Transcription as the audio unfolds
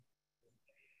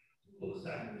Two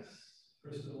things.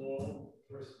 First of all,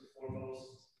 first and foremost,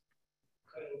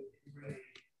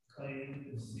 Kain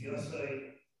Siyasai,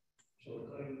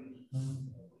 Shokain,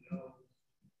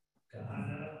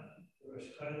 Kahana, Rosh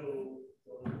Kailu,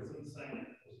 Sign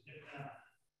to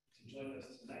join us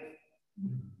tonight,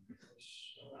 which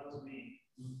allows me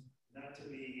not to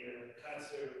be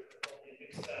cancer,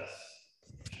 mixed us.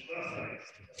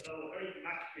 Although very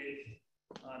active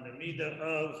on the Midah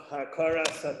of Hakara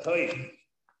Satoy.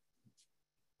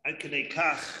 Ad Kedei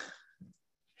Kach.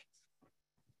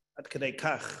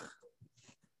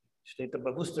 Steht der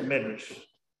bewusste Medrash.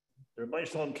 Der Rebbeinu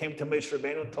Shalom came to Moshe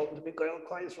Rabbeinu and told him to be Goyal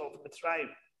Klal Yisrael from Mitzrayim.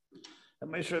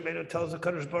 And Moshe Rabbeinu tells the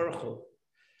Kadosh Baruch Hu,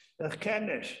 "Ich kenn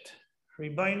nicht,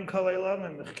 Rebbeinu Kol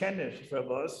Olam, ich kenn nicht,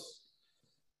 Rabbos,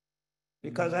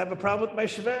 because I have a problem with my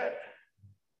Shver.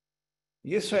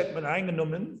 Yisrael hat mir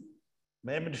eingenommen,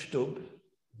 mehr mit Stub,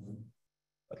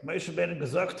 hat Moshe Rabbeinu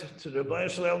gesagt zu der Rebbeinu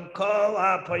Shalom, Kol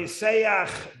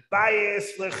ha-Paiseach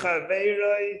Weiss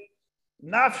lechaveroi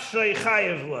nafshoi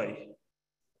chayev loi."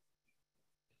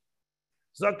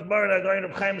 Sagt Marna going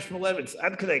to Chaim Shmulevitz,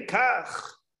 Ad Kedei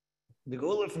Kach, the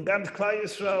Gula from ganz Klal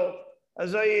Yisrael,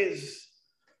 as I is,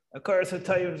 Akaras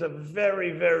HaTayv is a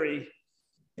very, very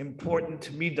important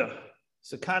midah.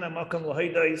 Sakana Makam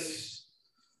L'Haydais,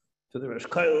 to the Rosh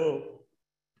Kailu,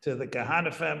 to the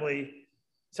Kahana family.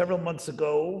 Several months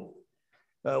ago,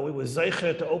 we were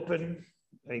zeicher to open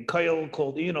a Kail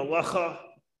called Ian Olacha,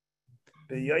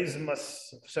 the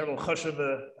Yizmas, several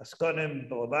Chashava, Askanim,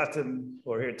 Balabatim,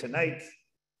 who are here tonight.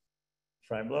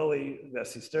 Ephraim Lowy,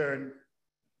 Vessi Stern,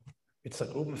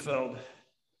 Yitzhak Rubenfeld.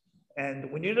 And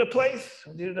we needed a place,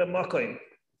 we needed a makom.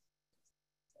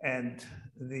 And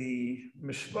the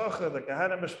Mishpacha, the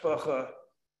Kahana Mishpacha,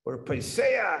 were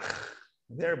Paiseach,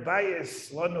 their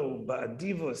bias, Lanu,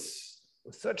 Ba'adivus,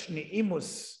 with such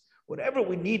ni'imus, whatever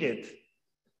we needed,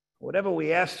 whatever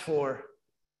we asked for,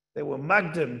 they were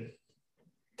Magdim,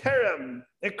 Terem,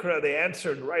 Ikra, they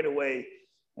answered right away.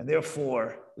 And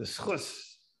therefore, the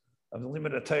schus of the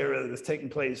Limud HaTorah that is taking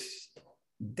place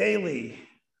daily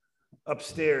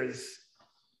upstairs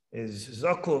is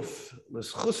Zakuf,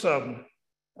 L'schusam,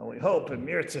 and we hope in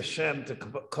Mirz Hashem to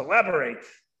collaborate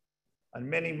on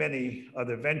many, many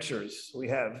other ventures. We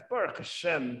have Baruch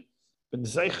Hashem ben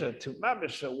Zeicha to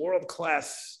Mamish, a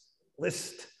world-class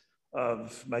list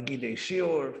of Magidei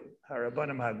Shiur,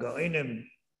 Harabanim HaGoinim,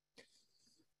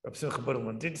 Rav Simcha Budel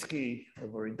Landinsky,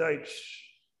 Rav Ori Deutsch,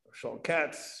 Rav Shaul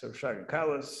Katz, Rav Shagan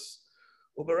Kalas,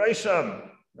 Uberaysham,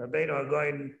 Rabbeinu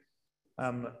HaGoin,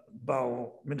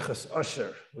 Bal Minchas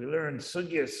Asher. We learn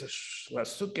Sugyas,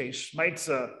 Lasuke,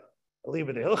 Shmaitza,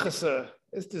 Aliba de Hilchasa.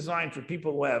 It's designed for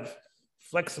people who have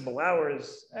flexible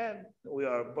hours, and we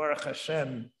are, Baruch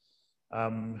Hashem,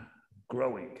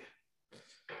 growing.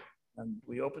 And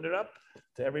we open it up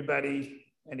to everybody.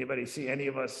 Anybody see any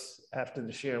of us after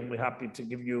the share, and we're happy to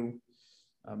give you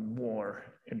more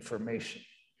information.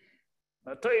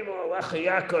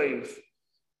 Yaakov,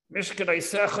 Mishkan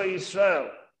Eisecha Yisrael,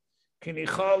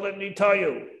 Kinichal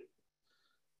Nitayu.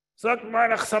 Zok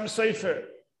Marnach Sam Sefer,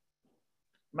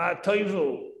 Ma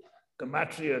Toivu,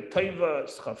 Gematria Toiva,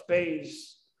 Schaf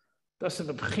Beis, Das in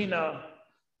the Bechina,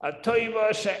 A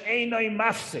Toiva She'enoi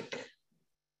Mafsik,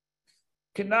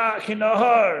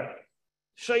 Kinahar,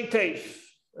 Sheitef,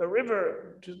 a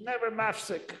river which is never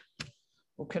mafsik,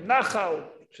 Ukenachal,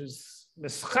 which is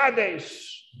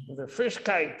mischadesh, with a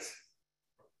frischkeit,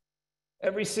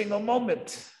 every single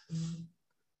moment.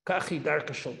 Kachi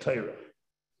darka shel Torah.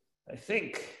 I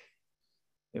think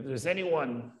if there's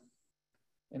anyone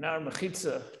in our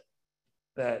mechitza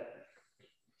that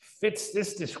fits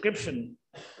this description,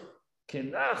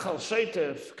 Kinachal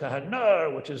Sheitef,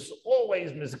 Kahanar, which is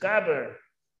always misgaber,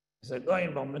 is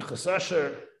going by Minchas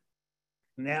Asher.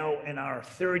 Now in our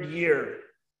third year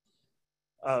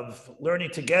of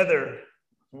learning together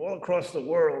from all across the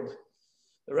world,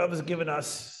 the Rav has given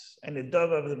us an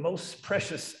idov of the most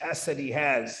precious asset he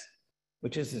has,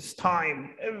 which is his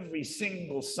time. Every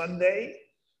single Sunday,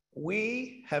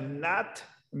 we have not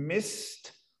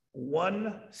missed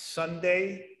one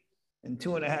Sunday in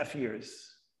 2.5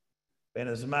 years. Ben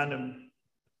Azmanim,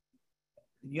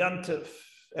 Yantif,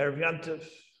 Erev Yantif,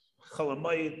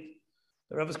 Chalamayid.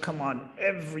 The Rav has come on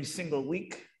every single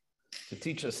week to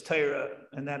teach us Torah,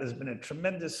 and that has been a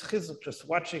tremendous chizuk, just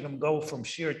watching him go from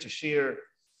shir to shir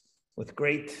with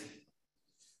great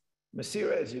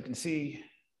Masira. As you can see,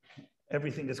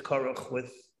 everything is karuch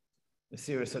with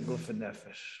Masira Saguf and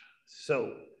Nefesh.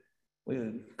 So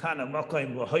we kind of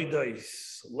makayim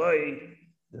l'hoydais loy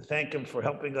to thank him for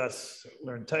helping us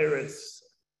learn Torah. It's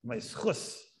my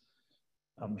schus.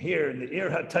 I'm here in the Ir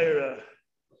HaTorah,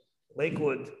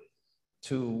 Lakewood,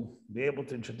 to be able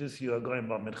to introduce you a going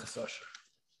about Minchas Asher.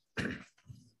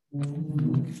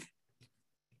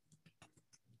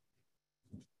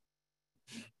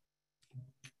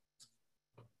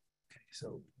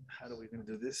 So how are we going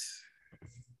to do this?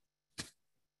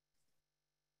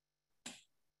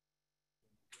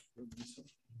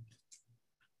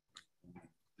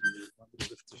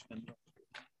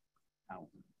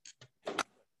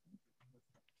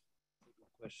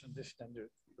 Question, this standard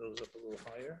goes up a little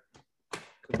higher.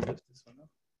 Could we lift this one up?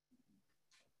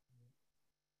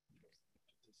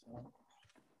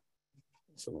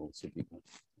 So we'll see if you can.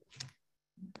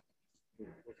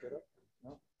 Look it up?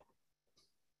 No?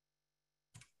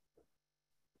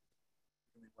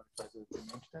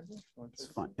 It's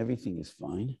fine. Everything is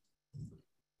fine.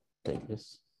 Take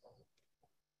this.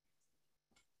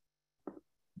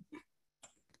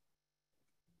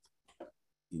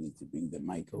 You need to bring the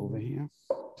mic over here.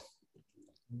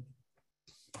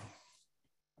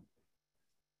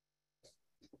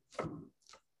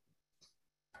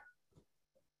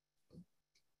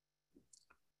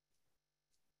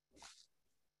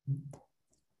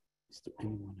 Is there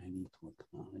anyone I need to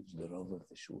acknowledge? The Rav of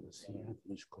the shul is here.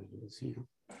 The Shkoil is here.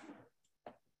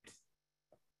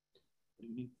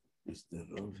 Is the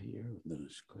Rav here? The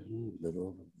Shkoil, the Rav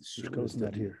of the shul is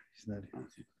not here. He's not here.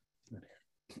 Okay. He's not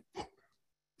here.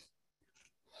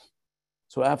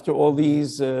 So after all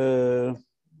these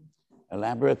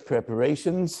elaborate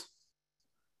preparations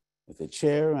with a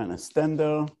chair and a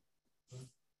stender,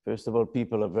 first of all,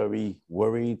 people are very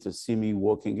worried to see me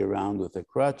walking around with a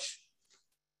crutch.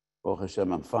 Baruch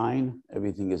Hashem, I'm fine.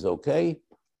 Everything is okay.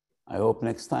 I hope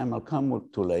next time I'll come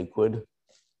to Lakewood,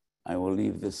 I will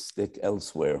leave this stick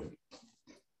elsewhere.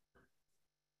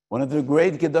 One of the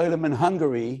great Gedolim in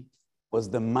Hungary was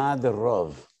the Mad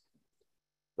Rav,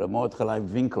 Rav Mordechai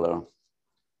Winkler,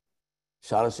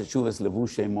 Shalosh Teshuvos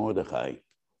Levushe Mordechai.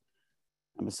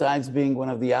 And besides being one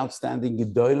of the outstanding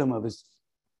Gedolim of his,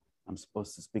 I'm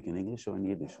supposed to speak in English or in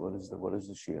Yiddish? What is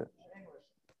the shir?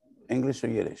 English or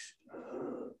Yiddish?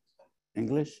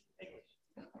 English?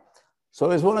 So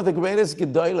he was one of the greatest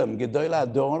Gedolim, Gedol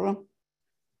Ador,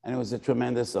 and it was a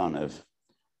tremendous honor.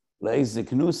 Leis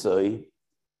Knusoi,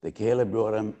 the Kehele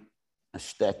brought him a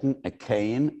stecken, a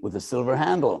cane with a silver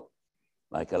handle,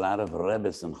 like a lot of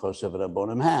Rebbes and Choshev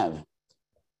Rabbonim have.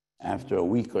 After a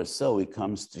week or so, he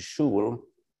comes to shul,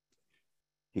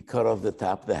 he cut off the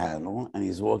top of the handle, and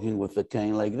he's walking with the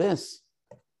cane like this.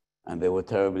 And they were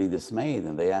terribly dismayed,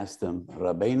 and they asked him,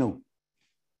 Rabbeinu,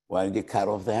 why did you cut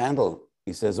off the handle?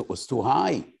 He says, it was too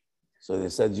high. So they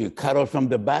said, you cut off from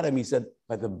the bottom. He said,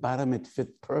 by the bottom, it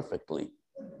fit perfectly.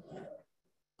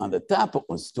 On the top, it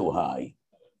was too high.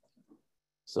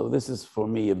 So this is, for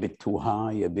me, a bit too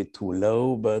high, a bit too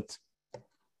low, but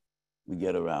we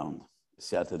get around.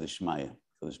 Siyata d'shmaya.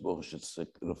 Kadosh Baruch Hu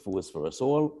should refuah for us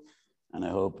all, and I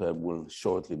hope we'll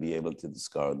shortly be able to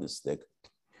discard this stick.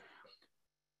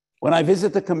 When I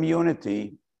visit the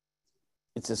community,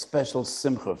 it's a special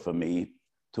simcha for me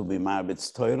to be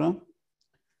Marbitz Torah,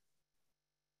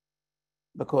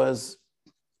 because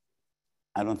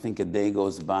I don't think a day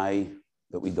goes by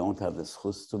that we don't have the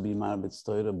schus to be Marbitz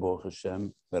Torah, Baruch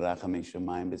Hashem, Berachamei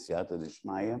Shemayim B'siyata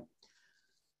d'shmaya,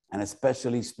 and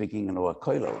especially speaking in our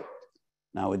koilel.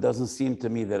 Now, it doesn't seem to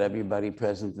me that everybody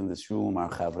present in this room are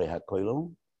Chavrei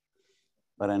HaKoilel,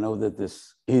 but I know that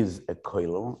this is a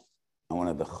koilel, and one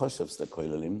of the choshevs the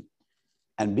koilelim.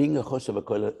 And being a choshev a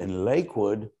koilel in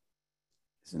Lakewood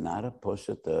is not a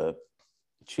poshet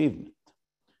achievement.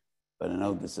 But I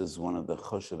know this is one of the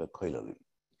choshev a koilelim.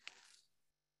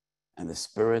 And the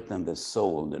spirit and the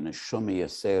soul, the neshama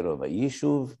yaser of a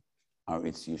yishuv, are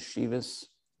its yeshivas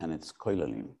and its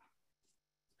koilelim.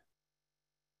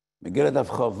 Megillat Av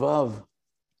Chavav,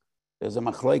 there's a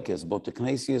machloikes, both the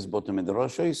knesias, both the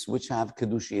midrashos, which have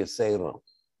kedusha yaseira.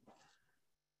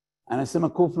 And a Sima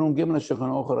Kufnum Gimel Shulchan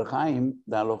Aruch Chaim,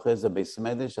 the halacha is a beis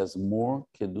medrash has more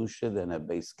kedusha than a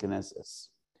beis knesses.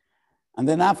 And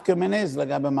the nafka min is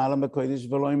lagabe malam b'kodesh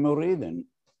v'lo imuriden.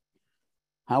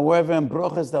 However, in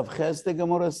Brochas Dav Ches, the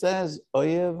Gemara says,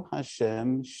 Oyev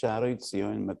Hashem Sharei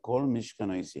Tzion Mekol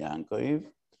Mishkanos Yankov.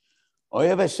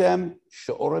 Oyev Hashem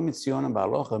She'orei Mitzion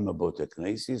Ba'alocha Mebot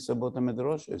HaKnesis Mebot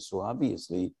HaMedrash. So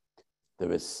obviously,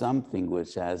 there is something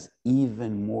which has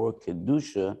even more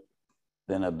kedusha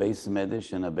than a beis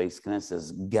medrash and a beis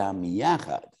knesses gam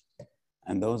yachad,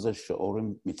 and those are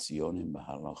she'orim mitzionim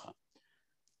b'halacha.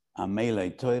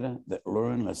 Amelei Torah that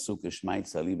learn lasuk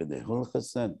shmait saliba de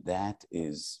hulchasa, that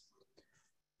is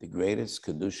the greatest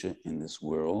kedusha in this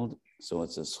world. So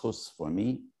it's a schus for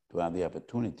me to have the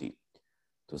opportunity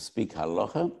to speak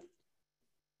halacha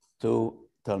to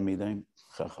talmidei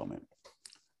chachamim.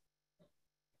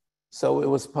 So it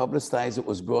was publicized, it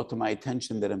was brought to my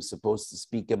attention that I'm supposed to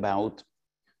speak about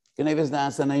Genivas,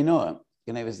 Daas, and Einoah.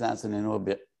 Genivas, Daas, and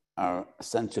Einoah are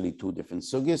essentially two different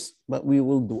sugyas, but we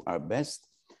will do our best.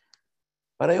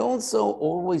 But I also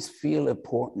always feel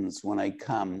importance when I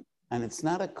come, and it's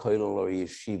not a kollel or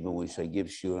yeshiva which I give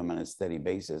shurim on a steady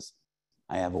basis.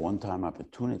 I have a one-time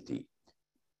opportunity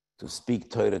to speak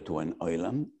Torah to an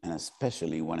oilam, and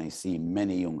especially when I see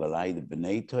many yungalai, the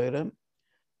b'nei Torah,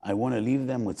 I want to leave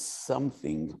them with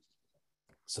something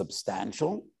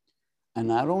substantial, and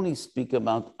not only speak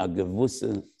about a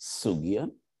gevusa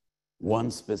sugya,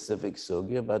 one specific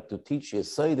sugya, but to teach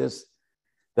yesodis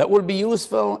that will be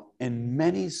useful in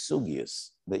many sugyas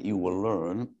that you will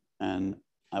learn, and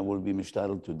I will be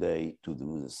mishtadel today to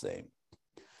do the same.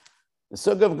 The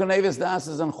sugya of Genivas, Daas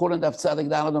is on Chulin Daf Tzadik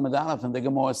Daled Amud Aleph, and the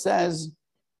Gemara says,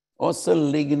 "Osa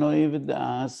lignoi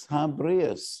v'das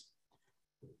habrius."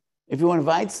 If you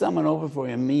invite someone over for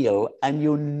a meal and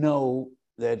you know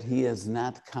that he is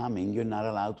not coming, you're not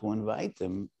allowed to invite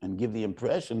him and give the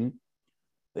impression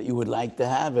that you would like to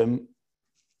have him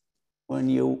when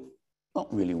you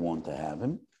don't really want to have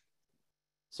him.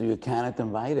 So you cannot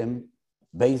invite him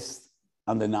based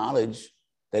on the knowledge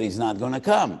that he's not going to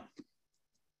come.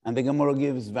 And the Gemara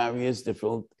gives various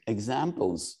different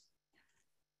examples.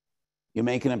 You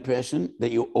make an impression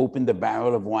that you open the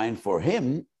barrel of wine for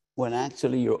him when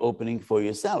actually you're opening for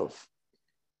yourself.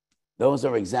 Those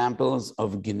are examples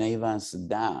of Genivas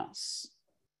Daas.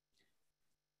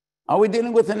 Are we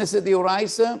dealing with an Issa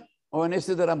D'Oraisa or an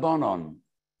Issa D'Rabbanon?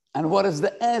 And what is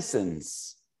the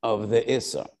essence of the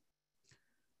Issa?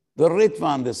 The Ritva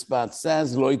on the spot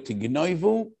says, Loi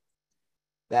Tignoivu,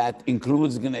 that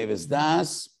includes Genivas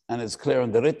Daas, and it's clear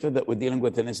on the Ritva that we're dealing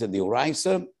with an Issa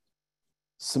D'Oraisa.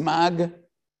 Smag,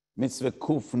 Mitzvah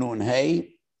Kuf Nun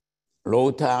Hei,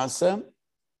 Lo Ta'asa,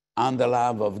 on the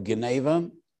love of Geneva,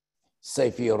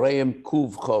 Sefer Yereim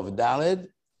Kuv Chov Daled,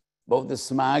 both the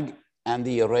Smag and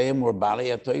the Yereim were Bali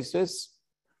Atoisis,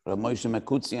 Rav Moshe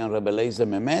Mekutzi and Rabbi Eliezer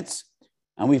Memetz,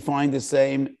 and we find the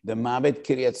same, the Mabed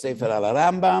Kiryat Sefer al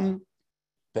Rambam,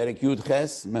 Perek Yud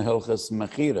Ches, Mehilchas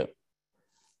Mechira.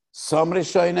 Some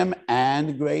Rishonim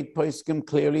and great poskim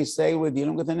clearly say we're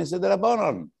dealing with an Issa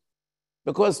D'Rabbanan,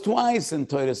 because twice in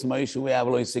Torah's Moshe we have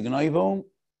Lo Signoivu,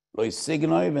 Lo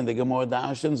Signoiv, and the Gemara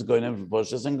Darshans, Goynev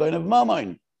Poshas and Goynev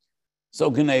Mamoin. So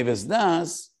Genivas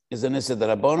Daas is an Issa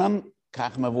D'Rabbanan,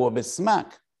 Kach Mavur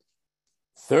B'Smak.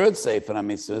 Third Sefer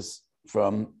HaMitzvahs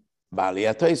from Bali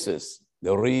Atoisis,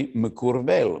 the Ri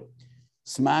Mekurvel,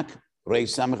 Smak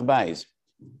Reish Samech Bayis.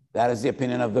 That is the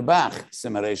opinion of the Bach,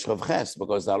 Siman Reish Chav Ches,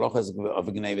 because the halachas of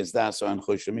Genivas Daas are in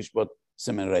Choshe Mishpat,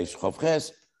 Siman Reish Chav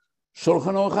Ches,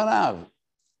 Shulchan Aruch Harav,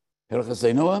 Hilchas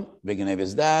Einoah,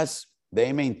 Genivas Daas,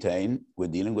 they maintain we're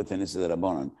dealing with an Issa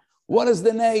D'Rabbanan. What is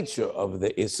the nature of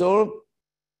the Isur?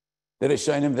 The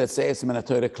Rishonim that say it's in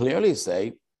Torah clearly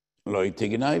say, Lo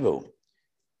Tignoivu.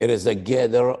 It is a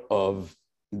gather of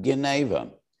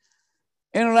Geneva.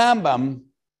 In Rambam,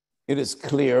 it is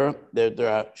clear that there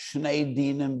are Shnei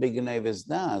Dinim B'Genivas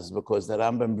Daas, because the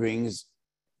Rambam brings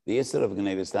the Isur of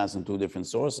Genivas Daas in two different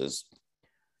sources.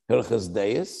 Hilchas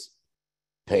Deis,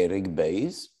 Perek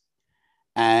Beis,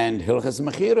 and Hilchas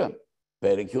Mechira,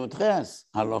 Perek Yud Ches,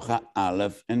 Halacha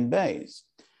Aleph and Beis.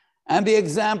 And the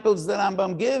examples that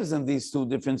Rambam gives in these two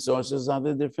different sources are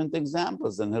the different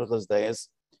examples. In Hilchas Deis,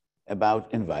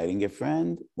 about inviting a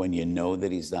friend when you know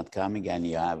that he's not coming and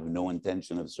you have no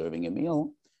intention of serving a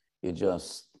meal, you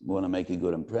just want to make a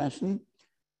good impression.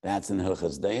 That's in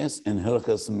Hilchas Deis. In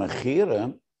Hilchas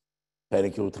Mechira,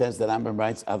 Perek Yud Ches, the Rambam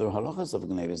writes other halachas of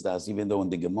Genivas Daas, even though in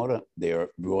the Gemara they're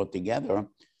brought together.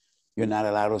 You're not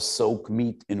allowed to soak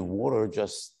meat in water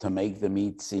just to make the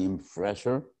meat seem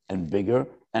fresher and bigger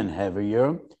and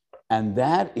heavier. And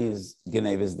that is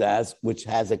Genivas Daas, which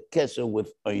has a kesher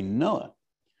with Einoah.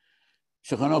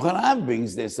 Shulchan Aruch Harav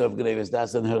brings this of Genivas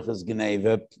Daas and Hilchas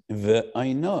Geneva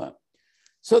v'Einoah.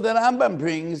 So the Rambam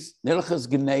brings Hilchas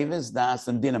Genivas Daas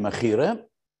and Dina Mechira,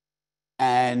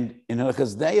 and in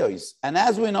Hilchas Deis. And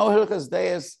as we know, Hilchas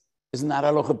Deis is not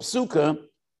halacha psuka,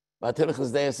 but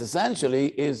Hilchas Deis essentially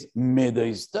is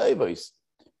Midos Tovos.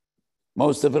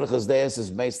 Most of Hilchas Deis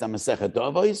is based on Masechet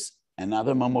Avos and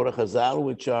other Mamorah Chazal,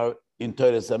 which are in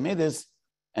Torah Samidis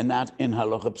and not in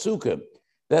halacha psuka.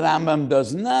 The Rambam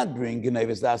does not bring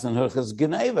Genivas Daas and Hilchas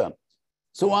Geneva.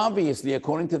 So obviously,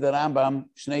 according to the Rambam,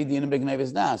 Shnei Dinim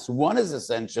B'Genivas Daas. One is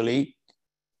essentially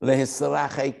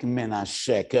Lehisrachek Min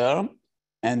HaSheker,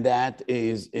 and that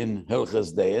is in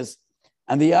Hilchas Deis.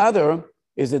 And the other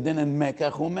is a din in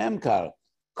Mekach u'Memkar,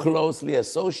 closely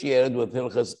associated with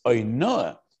Hilchas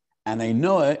Einoah. And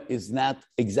Einoah is not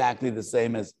exactly the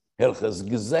same as Hilchas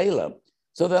Gezela.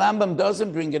 So the Rambam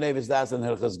doesn't bring Genivas Das in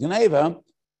Hilchas Geneva,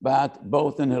 but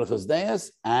both in Hilchas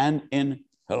Daas and in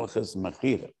Hilchas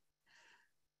Mechira.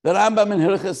 The Rambam in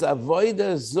Hilchas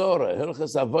Avodah Zora,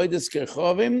 Hilchas Avodas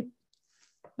Kirchovim,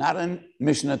 not in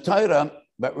Mishnah Torah,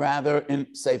 but rather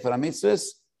in Sefer HaMitzvos,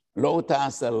 Lo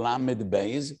Ta'aseh Lamed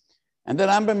Beis. And the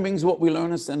Rambam brings what we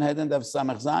learn in Sanhedrin of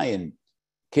Samach Zayin.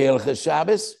 Ki Hilchas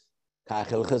Shabbos, Kach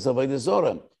Hilchas Avodah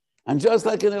Zora. And just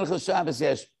like in Hilchas Shabbos,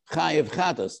 yes, Chayev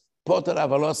Chatos, Poter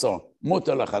Avalosor,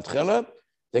 Muter Lachatchila,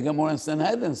 the Gemara in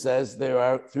Sanhedrin says there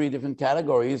are three different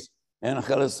categories in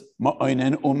Acheles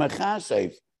Ma'oinen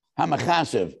Umechashev.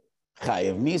 HaMechashev,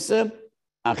 Chayev Misa,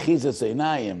 Achizas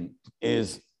Einayim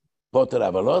is Poter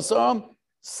Avalosor,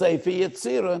 Sefer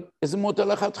Yetzira is Muter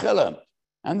Lachatchila.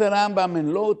 And the Rambam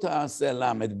in Lo Ta'aseh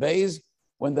Lamed Beis,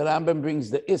 when the Rambam brings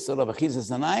the Isser of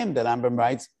Achizas Einayim, the Rambam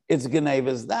writes, it's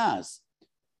Genivas Das.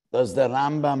 Does the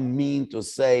Rambam mean to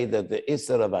say that the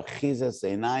Isser of Achizas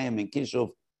Einayim in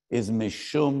Kishuv is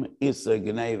Mishum Isser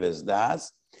Genivas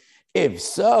Das? If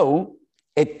so,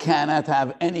 it cannot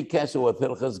have any kesher with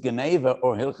Hilchas Geneva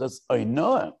or Hilchas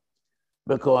Oinoah,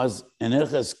 because in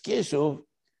Hilchas Kishuv,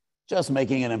 just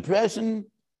making an impression,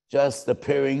 just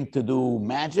appearing to do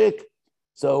magic.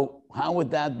 So how would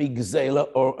that be Gzela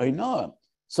or Oinoah?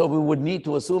 So we would need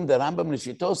to assume that Rambam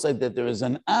Nishito said that there is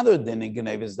an other din in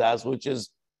Genivas Das, which is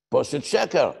Poshet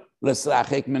Sheker,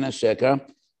 L'srachik min HaSheker.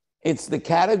 It's the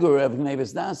category of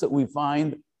Genivas Das that we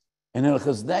find in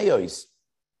Hilchas Deos.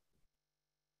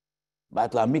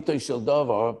 But Lamitoy Shel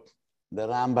Dover, the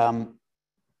Rambam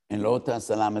in Lo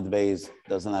Ta'aseh Lamed Beis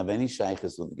doesn't have any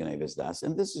shaykhs with Genivas Das.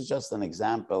 And this is just an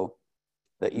example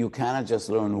that you cannot just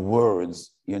learn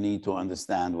words. You need to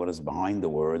understand what is behind the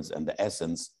words and the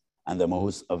essence and the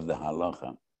mahus of the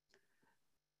halacha.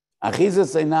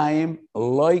 Achizas Einayim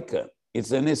loika.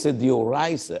 It's an issa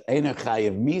dioraisa. Einer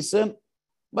chayev misa,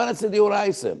 but it's a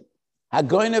dioraisa.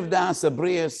 Hagoynev das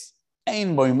abrius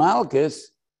ein boy malchus.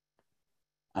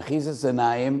 Achizas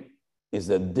Einayim is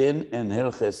a din in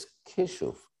Hilchas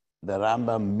Kishuv. The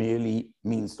Rambam merely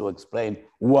means to explain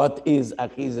what is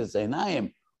Achizas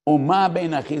Einayim. Uma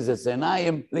bein Achizas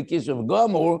Einayim lekishuv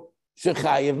gomur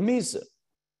shechayev misa.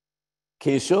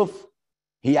 Kishuv,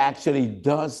 he actually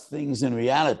does things in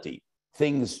reality.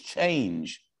 Things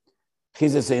change.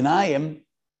 Achizas Einayim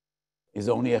is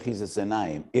only Achizas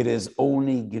Einayim. It is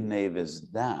only Genivas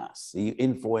Das. He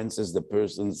influences the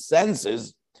person's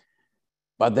senses.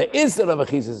 But the Isser of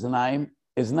Achizas Einayim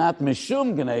is not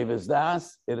Mishum Genivas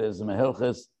Das. It is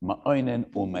Mehilchas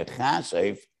Ma'oinen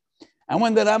Umechashev. And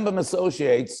when the Rambam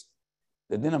associates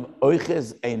the din of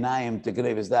Oiches Einayim to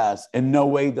Genivas Das, in no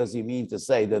way does he mean to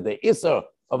say that the Isser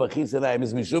of Achizas Einayim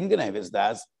is Mishum Genivas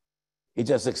Das. He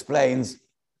just explains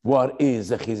what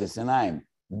is Achizas Einayim.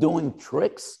 Doing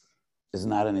tricks is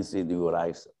not an Isser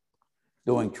D'Oraisa.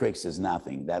 Doing tricks is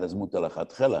nothing. That is Mutar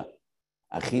L'Chatchila.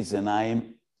 Achizas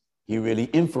Einayim, he really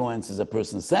influences a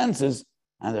person's senses,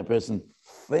 and the person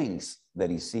thinks that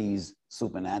he sees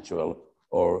supernatural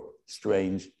or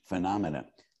strange phenomena.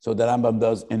 So the Rambam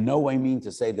does in no way mean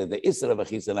to say that the Isser of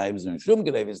Achizas Einayim is Mishum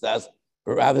Genivas Das,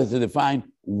 but rather to define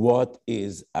what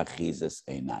is Achizas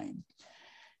Einayim.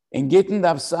 In Gittin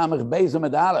Daf Samach Beis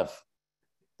Amud Aleph,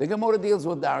 the Gemara deals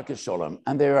with Darkei Sholem,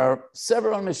 and there are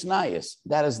several Mishnayos.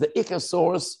 That is the Ikar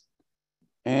source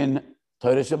in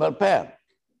Torah Shebal Peh,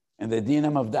 and the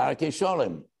Dinam of Darkei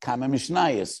Sholem, Kama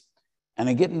Mishnayos. And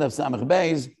in Gittin Daf Samach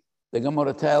Beis, the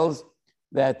Gemara tells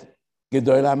that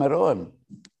Gedol HaMeroim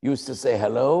used to say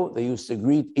hello. They used to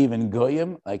greet even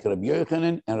Goyim, like Rabbi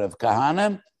Yochanan and Rav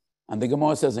Kahana. And the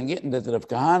Gemara says in Gittin that Rav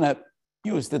Kahana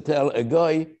used to tell a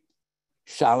Goy,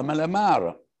 Shalom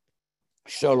Lamar,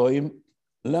 Shalom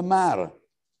Lamar.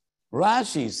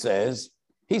 Rashi says,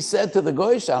 he said to the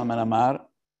Goy Shalom Lamar,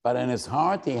 but in his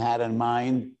heart he had in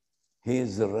mind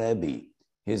his Rebbe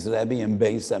in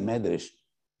Beis HaMedrash.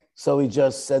 So he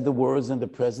just said the words in the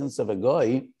presence of a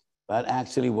Goy, but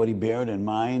actually what he bared in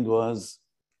mind was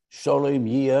Shalom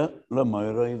Yia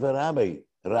Lamoiroi V'Rabbi,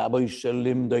 Rabbi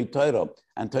Shalim Doi Torah.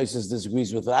 And Tosfos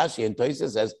disagrees with Rashi, and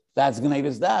Tosfos says that's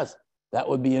Genivas Das. That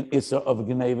would be an Isser of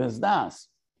Genivas Das.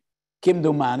 Kim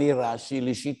Dumani Rashi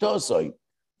Lishitosoi.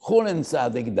 Chulin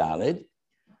Tzadik Daled.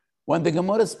 When the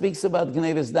Gemara speaks about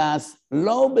Genivas Das,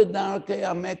 Lo B'Darkei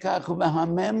HaMekach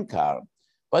V'HaMemkar.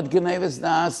 But Genivas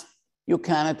Das, you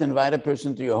cannot invite a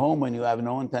person to your home when you have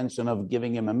no intention of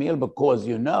giving him a meal because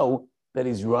you know that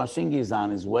he's rushing, he's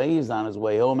on his way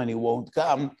home, and he won't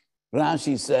come.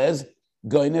 Rashi says,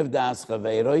 Goinev Das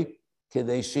Chaveroi, So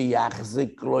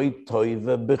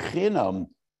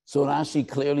Rashi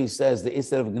clearly says the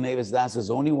Isser of Genivas Das is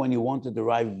only when you want to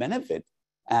derive benefit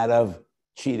out of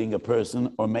cheating a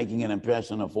person or making an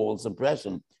impression, a false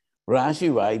impression.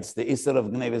 Rashi writes, the Isser of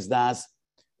Genivas Daas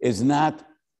is not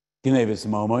Genivas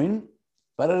Momoin,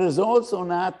 but it is also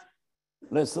not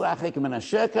Leslachik Min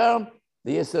HaSheker.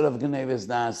 The Isser of Genivas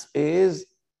Daas is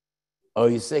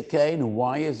Oisekain.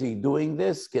 Why is he doing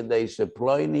this? He wants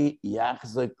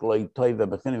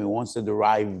to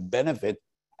derive benefit,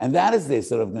 and that is the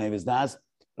Isser of Genivas Daas.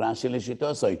 Rashi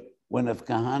Lishitosoi. When Rav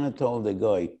Kahana told the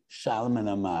guy,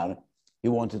 Shalman Amar, he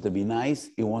wanted to be nice,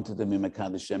 he wanted to be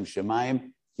Mekadosh Shem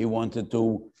Shemayim, he wanted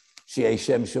to Shei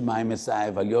Shem Shemayim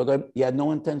Messiah Val Yodai. He had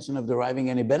no intention of deriving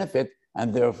any benefit,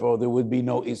 and therefore there would be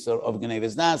no Isser of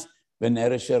Genivas Daas.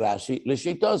 V'neresh Rashi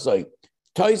L'shitosoi.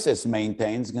 Toises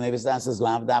maintains Genivas Daas is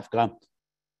lav dafka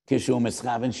kishu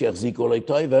mischaven she'achziku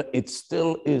le'toiva. It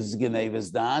still is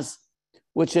Genivas Daas,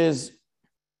 which is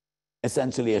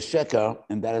essentially a sheker,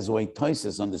 and that is why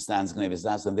Toises understands Genivas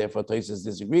Daas, and therefore Toises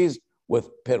disagrees with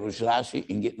Perush Rashi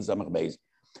in Gittin Samach Beis.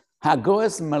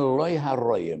 Hagoes Maloi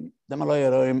Haroyim. The Maloi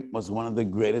Haroyim was one of the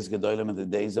greatest Gedolim in the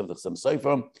days of the Chassam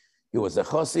Sofer. He was a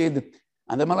Chosid,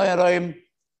 and the Maloi Haroyim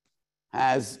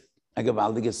has a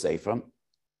Gevaldige Sefer.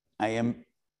 I am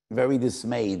very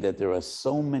dismayed that there are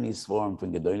so many Sforim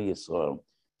from Gedoli Yisrael,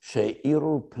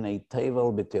 She'iru Pnei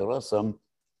Tevel B'Terosam,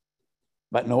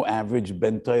 but no average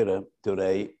Ben Torah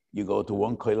today. You go to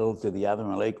one kollel to the other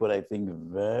in Lakewood. I think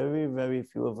very, very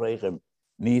few of Reichem,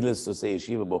 needless to say,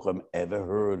 Yeshiva Bochum ever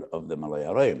heard of the Malay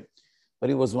Arayim. But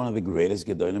he was one of the greatest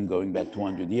Gedolim going back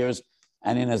 200 years.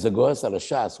 And in Azagos al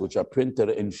Shas, which are printed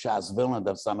in Shas Vilna,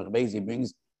 Daf Samach Beis, he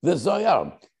brings the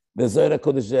Zohar. The Zohar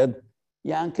Kodesh said,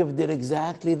 Yankov did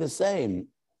exactly the same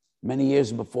many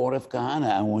years before Rav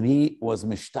Kahana. And when he was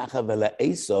Mishtachav Ela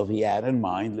Esav, he had in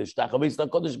mind, L'shtachav Yisrael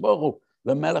Kodesh Baruch Hu,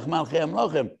 L'melech Malchei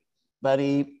Amlochim. But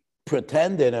he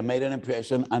pretended and made an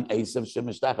impression on Esav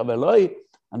Shemishtachav Eloi,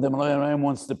 and the Malay Arayim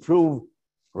wants to prove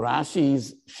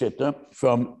Rashi's shitta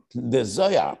from the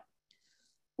Zohar,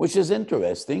 which is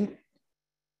interesting,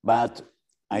 but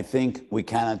I think we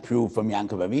cannot prove from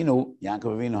Yankov Avinu.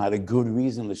 Yankov Avinu had a good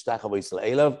reason, L'shtachav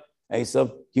Yisrael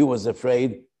Esav. He was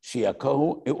afraid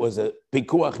Shiakohu. It was a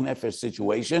Pikuach Nefesh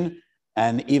situation,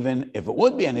 and even if it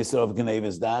would be an Isra of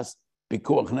Genivas Daas,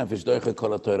 Pikuach Nefesh Doiche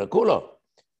Kol HaTorah Kulo.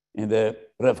 And the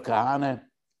Rav Kahana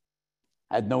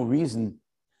had no reason.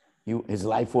 His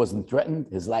life wasn't threatened.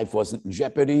 His life wasn't in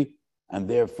jeopardy. And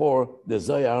therefore, the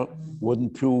Zohar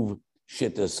wouldn't prove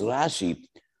Shittas Rashi.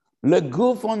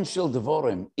 Legufon shel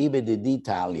Dvorim, ibe de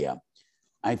d'Italia.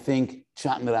 I think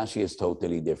Shat Rashi is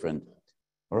totally different.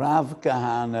 Rav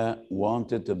Kahana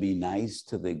wanted to be nice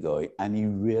to the guy, and he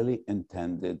really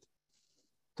intended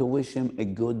to wish him a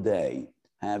good day,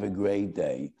 have a great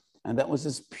day. And that was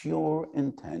his pure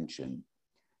intention.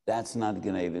 That's not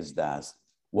Genivas Daas.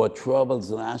 What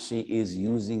troubles Rashi is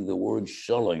using the word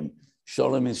shalom.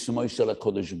 Shalom is Shemoi Shel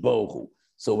HaKodesh Baruch Hu.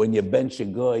 So when you bench a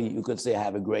guy, you could say,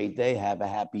 have a great day, have a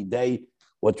happy day.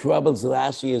 What troubles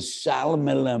Rashi is Shalom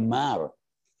Elamar.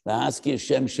 La'aski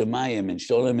Hashem Shemayim, and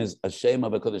Shalom is Hashem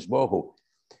of HaKodesh Baruch Hu.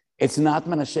 It's not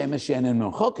Man Hashem Hashem and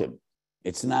Menchokim.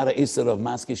 It's not a Isser of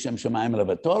Maski Hashem Shemayim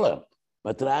Levatola.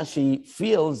 But Rashi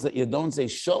feels that you don't say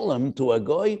Shalom to a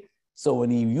guy. So when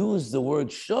he used the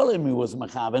word Shalom, he was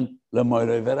Machaven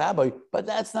L'moirei v'Rabbi. But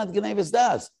that's not Genivas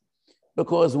Daas.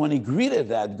 Because when he greeted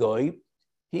that guy,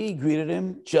 he greeted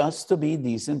him just to be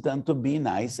decent and to be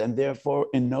nice. And therefore,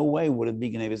 in no way would it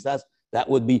be Genivas Daas. That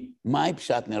would be my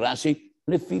Pshat Rashi.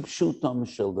 Lefi Pshutam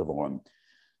Shel Devorim.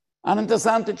 An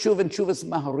interessante Tshuva, Tshuvas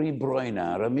Mahari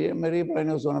Broina. Mahari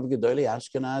Broina was one of Gedolei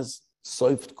Ashkenaz,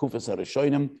 Soift Kufas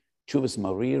HaRishonim. Tshuvas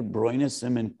Marir Broina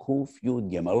Simen Kuf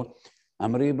Yud Gimel.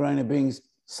 And Marir Broina brings,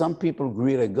 some people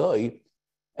greet a guy,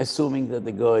 assuming that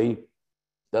the guy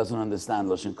doesn't understand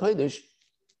Lashon Kodesh,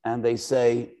 and they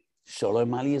say,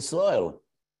 Shalom Al Yisrael.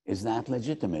 Is that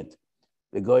legitimate?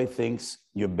 The guy thinks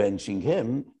you're benching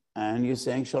him, and you're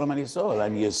saying Shalom Al Yisrael,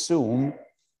 and you assume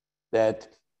that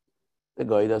the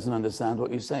guy doesn't understand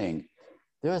what you're saying.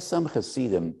 There are some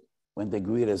Hasidim, when they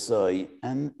greet a guy,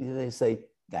 and they say,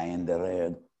 Guy in the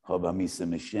red,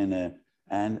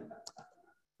 and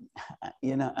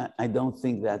you know, I don't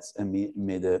think that's a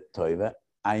Mida Toiva.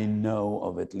 I know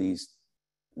of at least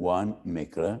one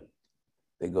Mikra.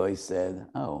 The guy said,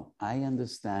 oh, I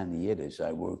understand Yiddish.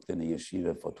 I worked in a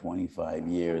yeshiva for 25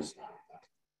 years,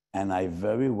 and I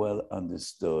very well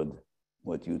understood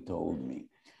what you told me.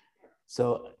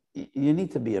 So you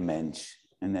need to be a mensch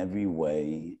in every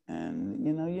way. And,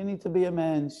 you know, you need to be a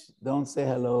mensch. Don't say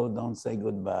hello, don't say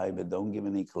goodbye, but don't give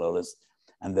any klolis.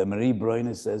 And the Marie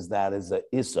Broiner says that is a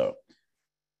Isser.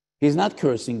 He's not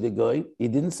cursing the guy. He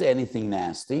didn't say anything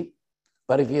nasty.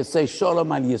 But if you say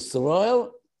Shalom Al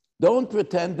Yisrael, Don't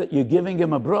pretend that you're giving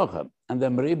him a bracha. And the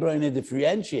Mari Broine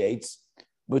differentiates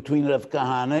between Rav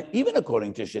Kahana, even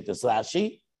according to Shittas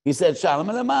Rashi, he said, Shalom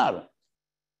Elamar.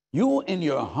 You in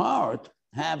your heart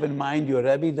have in mind your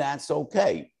Rebbe, that's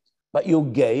okay. But you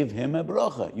gave him a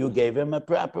bracha. You gave him a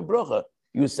proper bracha.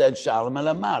 You said Shalom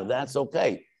Elamar, that's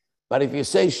okay. But if you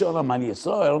say Shalom Al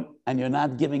Yisrael and you're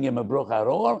not giving him a bracha at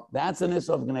all, that's an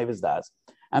issue of Genivas Daas.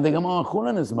 And the Gemara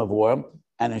Chullin is Mavor,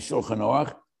 and in Shulchan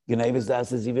Aruch, Genivas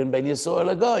Daas is even Ben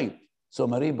Yisrael Agoy. So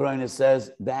Mari Broine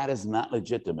says that is not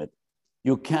legitimate.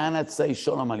 You cannot say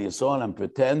Shalom Al Yisrael and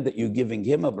pretend that you're giving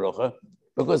him a bracha,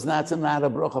 because that's not a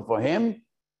bracha for him.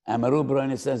 And Mari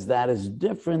Broine says that is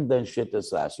different than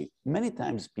Shittas Rashi. Many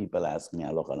times people ask me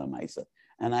Halacha L'Maisa,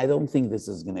 and I don't think this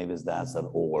is Genivas Daas at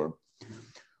all.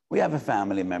 We have a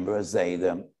family member, a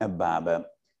Zayda, a Baba,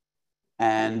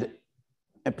 and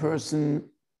a person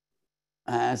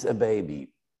has a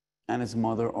baby, and his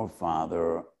mother or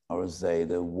father or a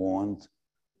Zayda want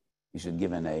he should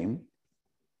give a name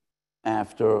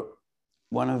after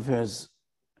one of his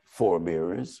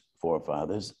forefathers,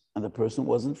 and the person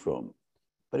wasn't from.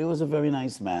 But he was a very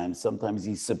nice man. Sometimes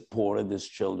he supported his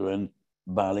children,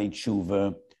 Balei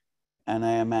Tshuva, and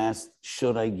I am asked,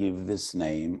 should I give this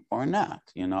name or not?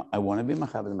 You know, I want to be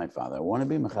Mechabed my father. I want to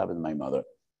be Mechabed my mother.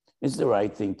 It's the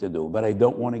right thing to do, but I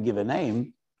don't want to give a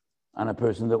name on a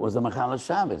person that was a Mechal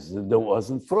Shabbos, that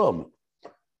wasn't from.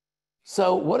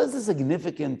 So what is the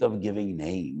significance of giving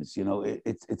names? You know,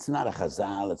 it's not a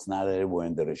Chazal, it's not everywhere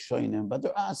in the Rishonim, but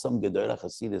there are some Gedolei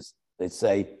Hasidus that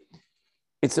say,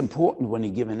 it's important when you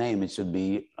give a name, it should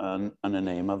be on a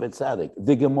name of a tzaddik.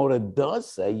 The Gemara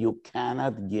does say you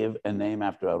cannot give a name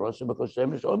after a Rosh because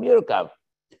Shem Shom Yirkav.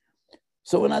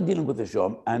 So we're not dealing with the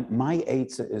Shom. And my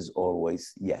eitzah is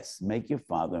always, yes, make your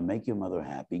father, make your mother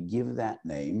happy, give that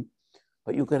name.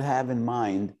 But you could have in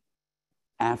mind,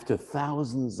 after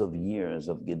thousands of years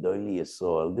of Gedolei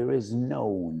Yisrael, there is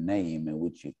no name in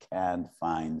which you can't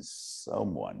find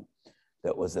someone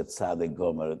that was a tzaddik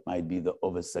gomer. It might be the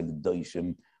Oves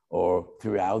HaGedoshim or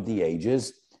throughout the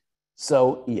ages.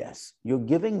 So yes, you're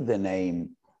giving the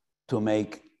name to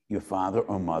make your father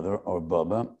or mother or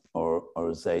Baba or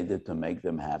Zayda to make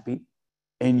them happy.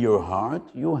 In your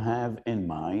heart, you have in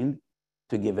mind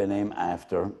to give a name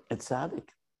after a tzaddik,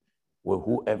 or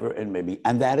whoever it may be.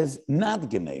 And that is not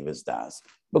Genivas Daas.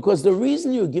 Because the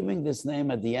reason you're giving this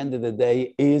name at the end of the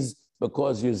day is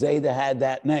because your Zayda had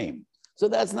that name. So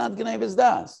that's not Genivas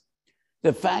Daas.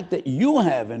 The fact that you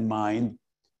have in mind,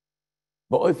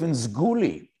 ba'ofen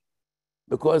zguli,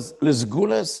 because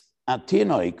l'zgulas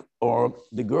atinoik, or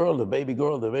the girl, the baby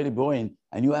girl, the baby boy,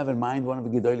 and you have in mind one of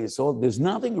the Gedolei Yisrael, there's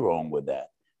nothing wrong with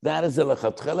that. That is a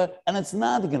lechatchila, and it's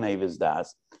not Genivas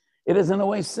Daas. It is in a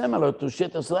way similar to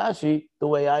Shittas Rashi, the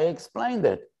way I explained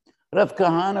it. Rav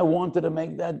Kahana wanted to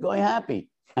make that guy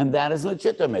happy, and that is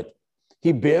legitimate.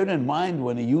 He bared in mind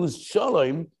when he used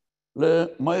shalom,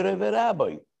 that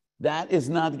is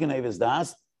not Genivas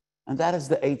Daas, and that is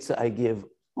the eitzah I give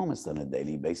almost on a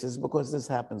daily basis, because this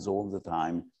happens all the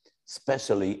time,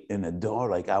 especially in a door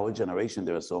like our generation.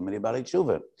 There are so many Balei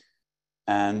Tshuva,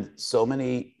 and so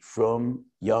many from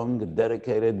young,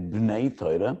 dedicated Bnei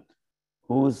Torah,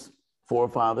 whose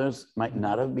forefathers might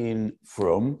not have been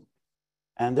from,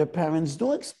 and their parents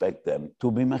do expect them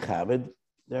to be mechabed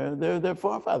their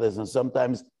forefathers, and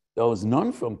sometimes those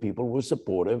non-from people were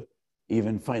supportive,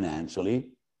 even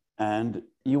financially, and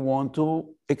you want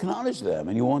to acknowledge them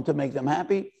and you want to make them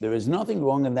happy. There is nothing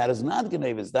wrong, and that is not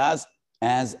Genivas Daas,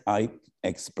 as I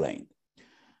explained.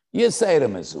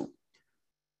 Yeseiremezu.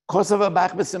 Kosovo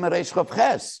Bach B'Simareish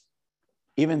Chavches.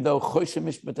 Even though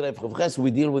Choshemish B'Treif Chavches,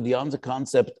 we deal with the other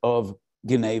concept of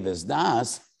Genivas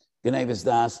Daas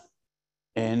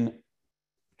in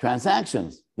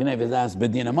transactions. Genivas Daas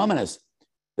B'Dina Momenes.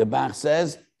 The Bach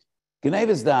says,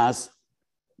 Genivas Daas,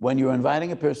 when you're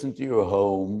inviting a person to your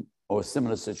home or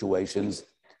similar situations,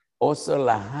 also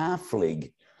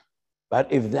lahaflig.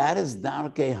 But if that is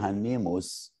darkei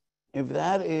hanimus, if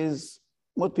that is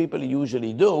what people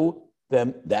usually do,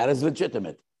 then that is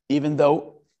legitimate, even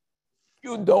though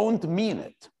you don't mean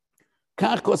it.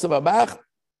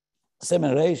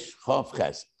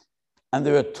 And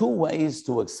there are two ways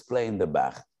to explain the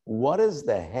Bach. What is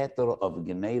the heter of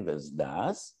Genivas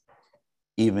Daas,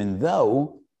 even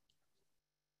though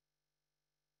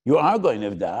you are going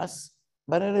to Das,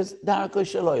 but it is Darko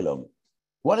Shaloilom.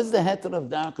 What is the heter of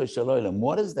Darko Shaloilom?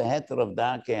 What is the heter of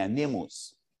Darke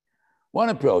Animus? One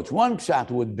approach, one pshat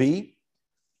would be,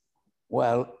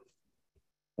 well,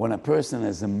 when a person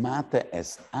is a mata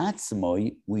es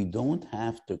atzmoi, we don't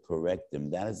have to correct him.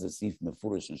 That is the Sif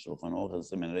Mefurish in Shulchan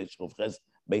Aruch,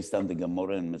 based on the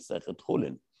Gemara in Masechet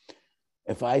Chulin.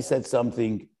 if I said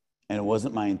something and it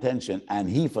wasn't my intention, and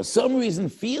he, for some reason,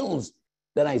 feels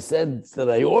that I said that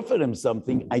I offered him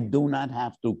something, I do not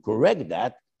have to correct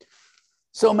that.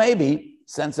 So maybe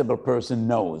sensible person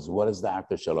knows what is the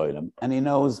Arka Shaloilam, and he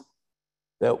knows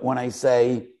that when I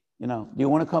say, do you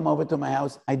want to come over to my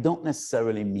house? I don't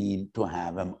necessarily mean to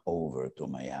have him over to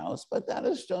my house, but that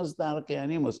is just Darkei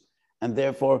Animus. And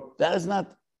therefore, that is not,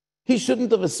 he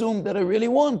shouldn't have assumed that I really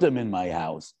want him in my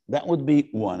house. That would be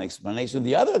one explanation.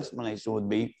 The other explanation would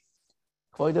be,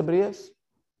 Kvoida Brias.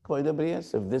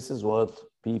 If this is what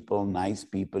nice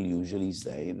people usually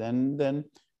say, then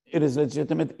it is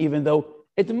legitimate, even though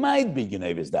it might be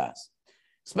Genivas Daas.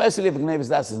 Especially if Genivas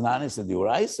Daas is not Nisa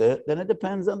D'Oraisa, then it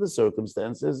depends on the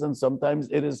circumstances, and sometimes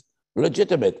it is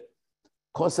legitimate.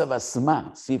 Kosav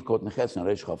Asma, Siv Kot Neches,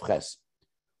 Resh Chav Ches.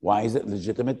 Why is it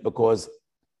legitimate? Because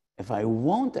if I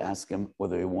won't ask him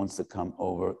whether he wants to come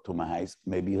over to my house,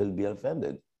 maybe he'll be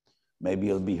offended. Maybe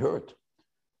he'll be hurt.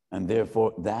 And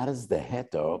therefore, that is the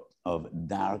heter of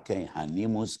Darkei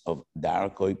Hanimus, of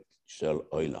Darkei Shel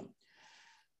Oilam.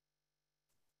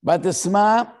 But the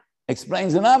Sma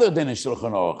explains another din in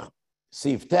Shulchan Aruch,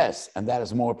 Sif Tes, and that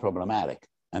is more problematic.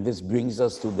 And this brings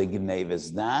us to the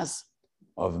Genivas Daas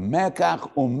of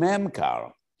Mekach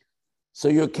Umemkar. So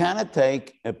you cannot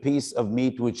take a piece of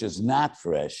meat which is not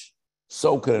fresh,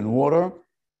 soak it in water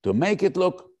to make it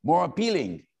look more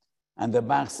appealing. And the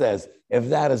Bach says, if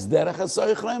that is derech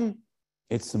hasoichlem,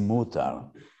 it's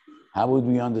mutar. How would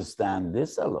we understand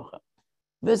this halacha?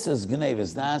 This is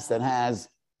Genivas Daas that has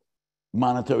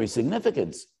monetary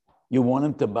significance. You want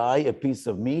him to buy a piece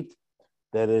of meat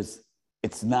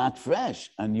it's not fresh,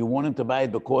 and you want him to buy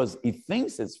it because he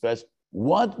thinks it's fresh.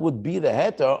 What would be the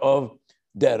heter of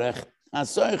derech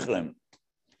hasoichlem?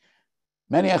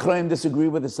 Many achronim disagree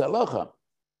with this halacha.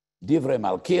 Divrei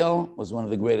Malkiel was one of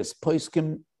the greatest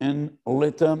poskim in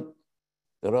Lita.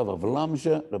 The Rav of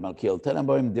Lamsha, Rav Malkiel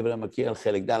Telenboim, Divrei Malkiel,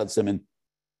 Chelik Dalet Simen,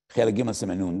 Chelik Gimel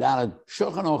Simen Nun Dalet,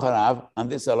 Shulchan Aruch Harav, and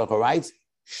this halacha writes,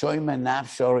 Shoyme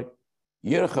Nafshor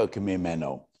Yirchak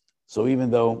Mimeno. So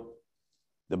even though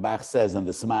the Bach says, and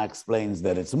the Sma explains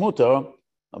that it's mutar,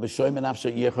 of Shoyme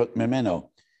Nafshor Yirchak Mimeno.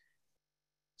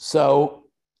 So,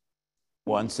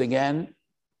 once again,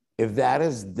 if that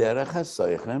is derech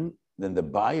hasoichem, then the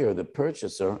buyer, the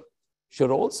purchaser, should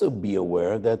also be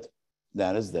aware that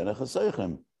that is derech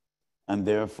hasoichem. And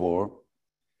therefore,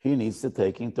 he needs to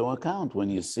take into account when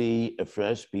you see a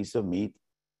fresh piece of meat,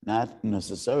 not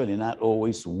necessarily, not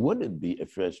always would it be a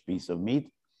fresh piece of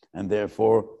meat, and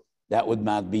therefore, that would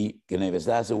not be Genivas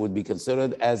Daas, it would be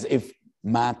considered as if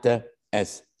mata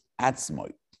es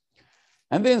atzmoy.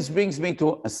 And this brings me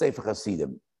to a Sefer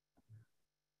Hasidim,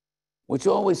 which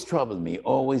always troubled me,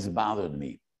 always bothered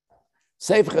me.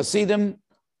 Sefer Hasidim,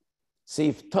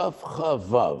 Sif Tov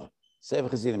Chavav. Sefer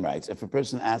Hasidim writes, if a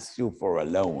person asks you for a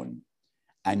loan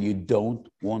and you don't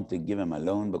want to give him a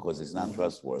loan because he's not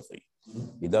trustworthy,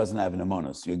 he doesn't have an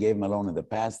amonos, you gave him a loan in the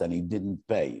past and he didn't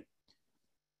pay,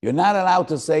 you're not allowed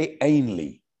to say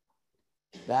ainly.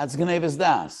 That's Genivas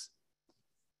Daas.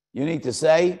 You need to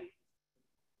say,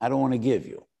 I don't want to give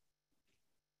you.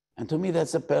 And to me,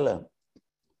 that's a pella.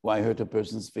 Why hurt a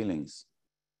person's feelings?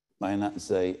 Why not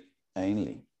say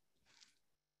ainly?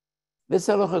 This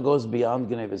halacha goes beyond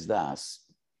Genivas Daas.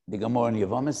 The Gemara in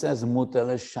Yevamah says, "Mutar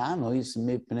l'shanois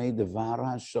mipnei devar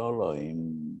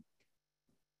hashalom."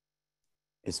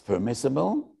 It's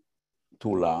permissible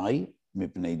to lie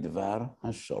mipnei devar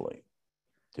hashalom,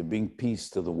 to bring peace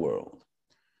to the world.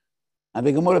 And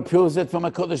the Gemara proves it from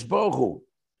a Kodesh Baruch Hu,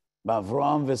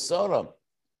 Bavram v'Sora.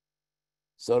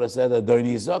 Sora said,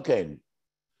 "Adoni zoken."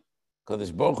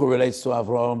 Kodesh Baruch Hu relates to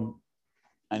Avram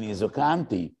and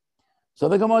Yizokanti. So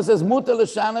the Gemara says, "Mutar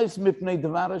l'shanois mipnei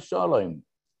devar hashalom."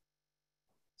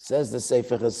 Says the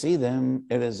Sefer Hasidim,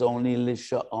 it is only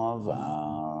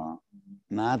lisha'avar,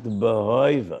 not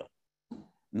behoiva,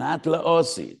 not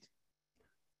la'osid.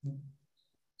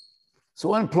 So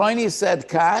when Pliny said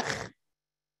kach,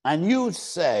 and you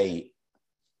say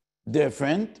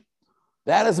different,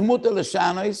 that is mutar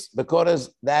l'shanois,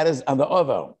 because that is on the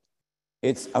over.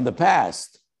 It's on the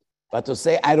past. But to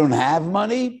say I don't have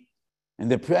money in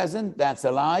the present, that's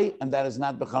a lie, and that is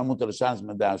not b'chal mutar l'shanois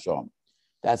medar shom.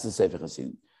 That's the Sefer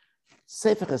Hasidim.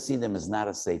 Sefer Hasidim is not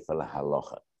a Sefer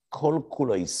lahalacha. Kol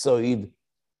kuloi soid,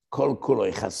 kol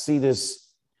kuloi chasidus.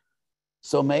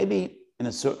 So maybe in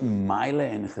a certain mile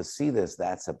in Chasidus,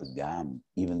 that's a pegam,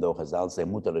 even though Chazal say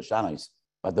mutar l'shanois.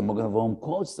 But the Magen Avraham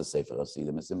quotes the Sefer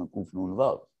Hasidim as Siman Kuf Nun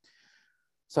Vav.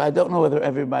 So I don't know whether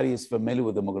everybody is familiar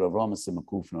with the Magen Avraham as Siman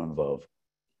Kuf Nun Vav.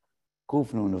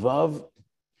 Kuf Nun Vav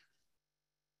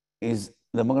is,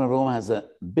 the Magen Avraham has a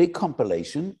big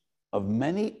compilation of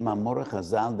many Mamorah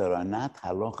Chazal that are not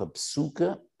halacha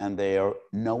psuka, and they are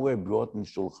nowhere brought in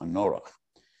Shulchan Aruch.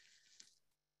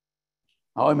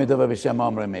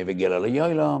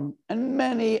 And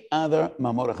many other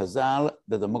Mamorah Chazal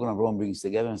that the Magen Avraham brings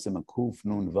together in Simakuf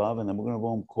Nun Vav, and the Magen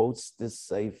Avraham quotes this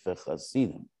Sefer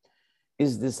Chasidim.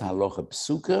 Is this halacha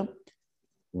psuka?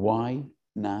 Why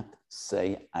not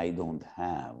say I don't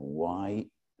have? Why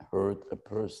hurt a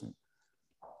person?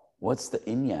 What's the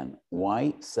inyan?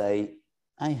 Why say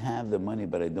I have the money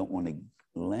but I don't want to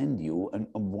lend you? And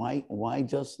why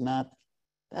just not?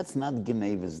 That's not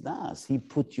Genivas Daas. He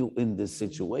put you in this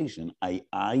situation. I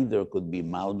either could be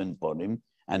malben ponim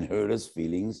and hurt his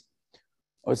feelings,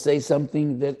 or say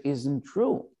something that isn't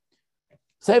true.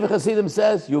 Sefer Chasidim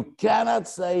says you cannot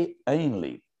say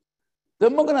ainly. The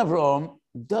Magen Avraham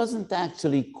doesn't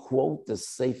actually quote the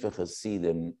Sefer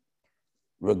Chasidim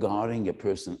regarding a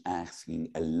person asking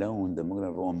a loan. The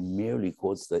Magen Avraham merely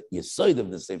quotes the Yesod of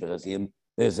the Sefer Chasidim.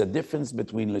 There's a difference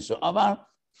between L'Sha'avar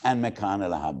and Mekan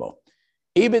L'Habo.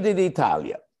 Ibid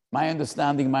Italia. My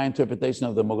understanding, my interpretation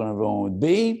of the Magen Avraham would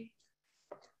be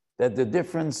that the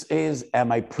difference is,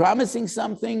 am I promising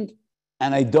something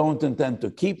and I don't intend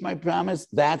to keep my promise?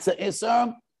 That's a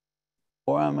Isser.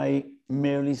 Or am I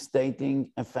merely stating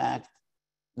a fact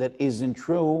that isn't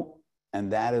true,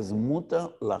 and that is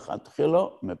mutar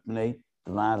lachatchilo mepnei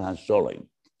dvar hasholim.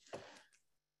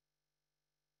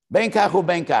 Ben kach u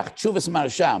ben kach, tshuvas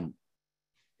marsham.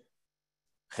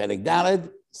 Chelik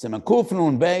daled, siman kuf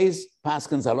nun beis,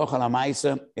 paskins halocha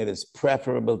lamaisa. It is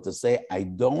preferable to say I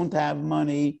don't have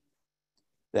money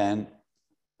than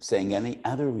saying any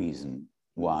other reason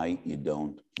why you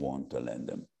don't want to lend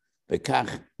them.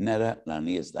 V'kach nera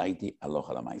lanias daiti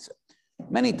halocha lamaisa.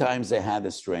 Many times they had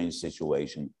a strange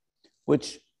situation,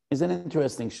 which is an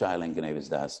interesting shaila in Genivas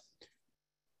Daas.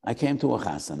 I came to a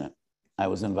chasana. I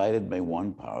was invited by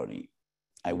one party.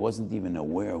 I wasn't even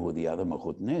aware who the other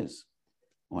mechutin is.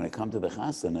 When I come to the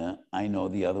chasana, I know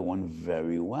the other one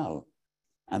very well.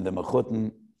 And the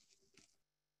mechutin,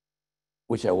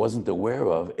 which I wasn't aware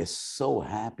of, is so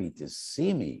happy to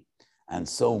see me and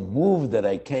so moved that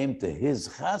I came to his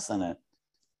chasana.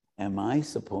 Am I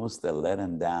supposed to let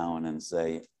him down and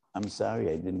say, I'm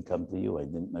sorry, I didn't come to you. I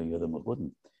didn't know you're the mechutin.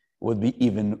 It would be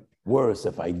even worse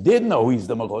if I did know he's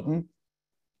the mechutin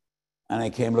and I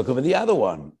came looking for the other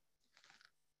one.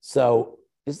 So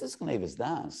is this Genivas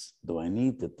Daas? Do I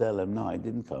need to tell him, no, I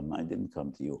didn't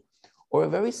come to you? Or a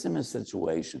very similar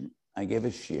situation, I gave a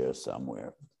shiur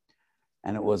somewhere,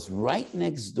 and it was right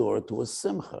next door to a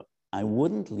simcha. I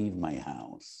wouldn't leave my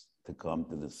house to come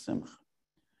to the simcha.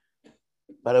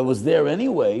 But I was there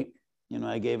anyway. You know,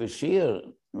 I gave a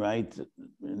shiur, right,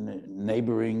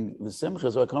 neighboring the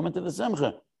simcha. So I come into the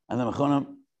simcha, and the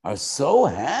mechonim are so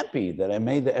happy that I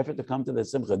made the effort to come to the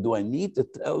simcha. Do I need to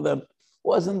tell them?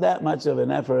 Wasn't that much of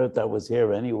an effort. I was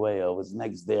here anyway. I was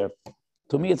next there.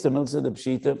 To me, it's a milsa de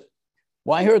pshita.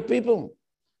 Why hurt people?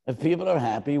 If people are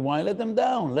happy, why let them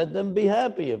down? Let them be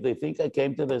happy. If they think I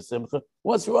came to the simcha,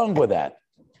 what's wrong with that?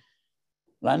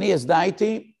 Lanias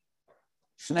daiti,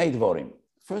 shnei dvorim.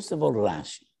 First of all,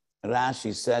 Rashi.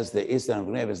 Rashi says the Isra of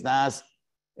Genivas Daas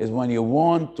is when you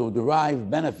want to derive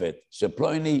benefit.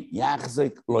 Sheploini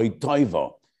yachzik loy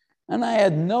toivo. And I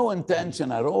had no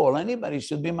intention at all. Anybody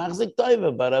should be machzik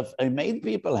toivo. But if I made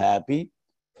people happy,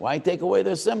 why take away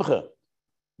their simcha?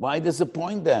 Why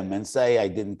disappoint them and say, I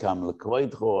didn't come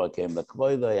l'kvoidcho, I came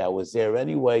l'kvoidai, I was here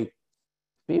anyway.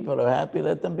 People are happy,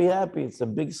 let them be happy. It's a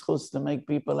big schus to make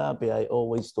people happy. I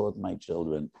always taught my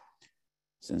children,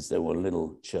 since they were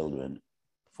little children,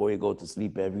 before you go to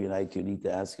sleep every night, you need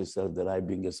to ask yourself, did I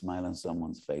bring a smile on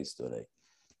someone's face today?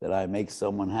 Did I make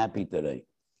someone happy today?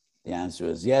 The answer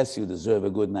is yes, you deserve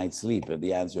a good night's sleep. If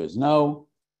the answer is no,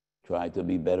 try to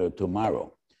be better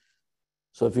tomorrow.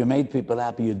 So if you made people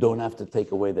happy, you don't have to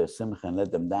take away their simcha and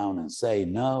let them down and say,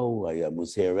 no, I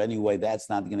was here anyway. That's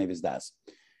not Genivas Daas.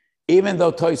 Even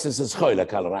though Toysis is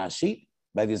choylek al Rashi,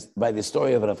 by the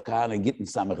story of Rav Kahana and Gittin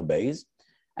Samach Beis,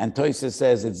 and Toysis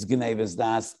says it's Genivas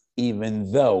Daas,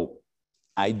 even though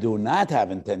I do not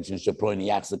have intention sheploini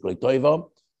yachzik le'toivo,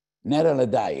 nera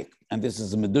ledayik. And this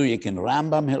is a meduyik in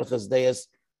Rambam Hilchas Deis,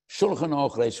 Shulchan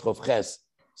Aruch Reish Chof Ches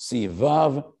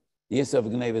Sivav. The issue of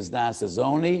Genivas Daas is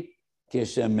only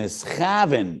kishe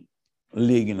mischaven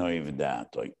lignoiv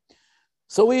datoi.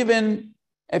 So even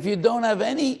if you don't have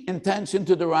any intention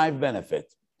to derive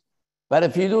benefit, but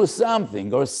if you do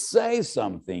something or say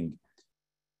something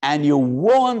and you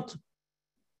want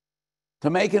to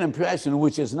make an impression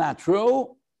which is not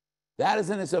true, that is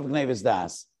an issue of Genivas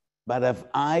Daas. But if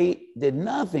I did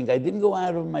nothing, I didn't go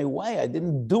out of my way, I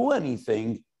didn't do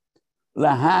anything,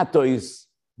 lahatois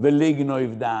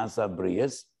v'lignoiv Daas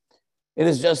abrius. It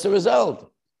is just a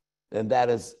result. And that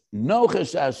is no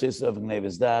cheshashis of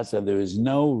Genivas Daas, and there is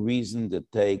no reason to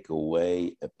take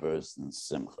away a person's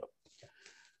simcha.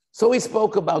 So we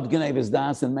spoke about Genivas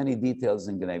Daas and many details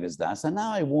in Genivas Daas, and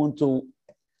now I want to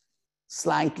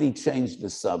slightly change the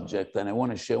subject, and I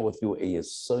want to share with you a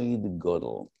Yesod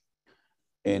Gadol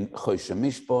in Choshe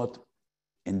Mishpat,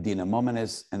 in Dina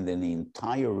Momenes, and in the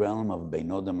entire realm of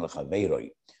Beinodam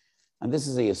L'Chaveiroi. And this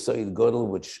is a Yesod Gadol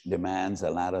which demands a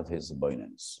lot of his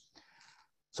abundance.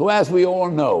 So as we all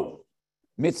know,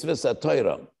 mitzvahs are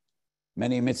Torah.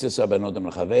 Many mitzvahs are Beinodam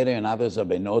L'Chaveiroi and others are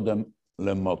Beinodam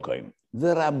L'Mokoim.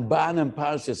 The Ramban in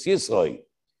Parshas Yisroi,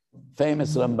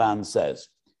 famous Ramban says,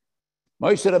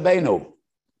 Moshe Rabbeinu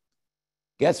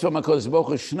gets from HaKadosh Baruch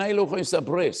Hu Shnei Luchos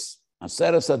Abris,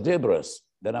 Aseres Adibros.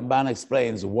 The Ramban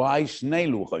explains why Shnei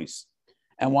Luchos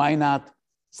and why not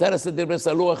Aseres Adibros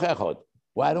Aluach Echad.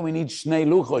 Why do we need Shnei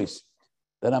Luchos?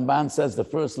 The Ramban says the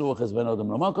first Luach is Beinodam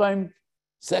L'Mokoim,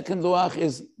 second Luach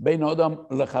is Beinodam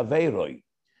L'Chaveiroi.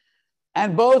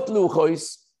 And both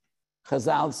Luchos,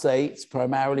 Chazal say, it's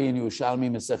primarily in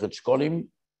Yerushalmi Masechet Shkolim,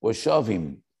 or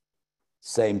Shovim.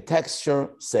 Same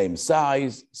texture, same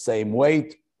size, same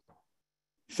weight.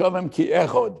 Shovim ki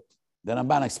echod. The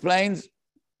Ramban explains,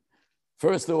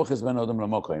 first luach is Beinodam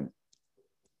L'Mokoim,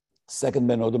 second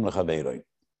Beinodam L'Chaveiroi.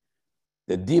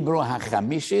 The Dibro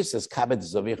HaChamishis is Kabet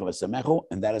Zavich V'Samechu,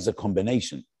 and that is a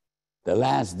combination. The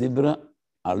last Dibra,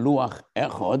 Aluach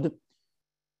Echod,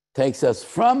 takes us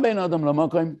from Beinodam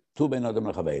L'Mokoim to Beinodam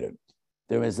L'Chaveiroi.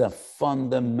 There is a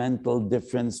fundamental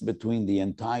difference between the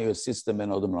entire system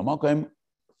Beinodam L'Mokoim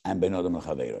and Beinodam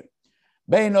L'Chaveiroi.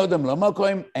 Beinodam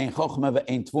L'Mokoim, ein chokhmah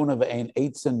ve'ein tvuna ve'ein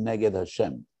eitzen neged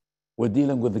Hashem. We're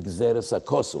dealing with the Gzeres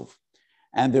HaKosuf.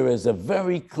 And there is a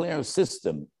very clear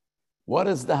system. What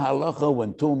is the halacha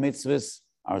when two mitzvahs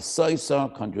are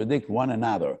soisar, contradict one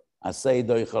another? Asay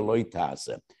doicha loy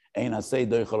ta'aseh. Ein asay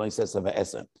doicha loy sesa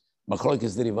ve'eseh.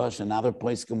 Machlokes derivash, another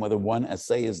place can whether one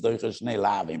asay is doicha shnei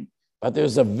lavim. But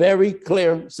there's a very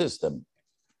clear system.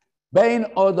 Bein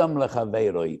Odam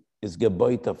L'Chaveiroi is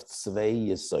geboit of zwei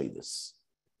Yesoides.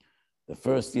 The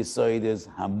first Yesoid is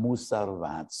Hamusar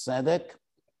V'Hatzedek,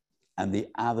 and the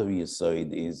other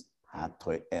Yesoid is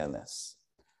HaToeles,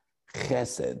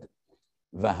 Chesed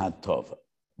V'Hatov.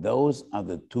 Those are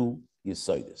the two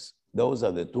Yesoides. Those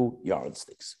are the two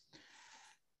yardsticks.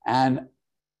 And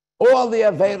all the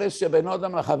Averes Shebein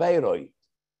Odam L'Chaveiroi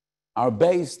are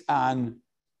based on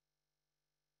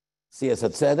Siyas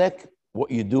HaTzedek.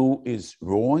 What you do is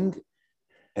wrong,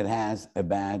 it has a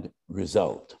bad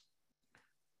result.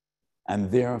 And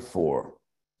therefore,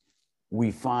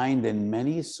 we find in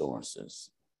many sources,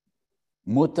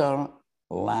 mutar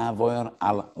lavoyer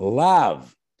al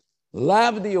lav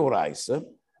diuraisa,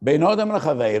 Beinodam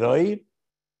L'Chaveiroi,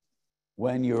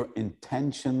 when your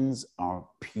intentions are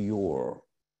pure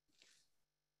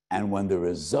and when the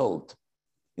result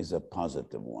is a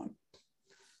positive one.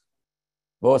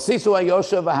 Sisu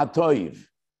Hayoshev HaToiv,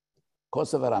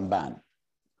 Kosav Ramban.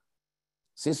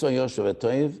 Sisu Hayoshev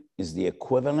HaToiv is the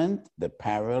equivalent, the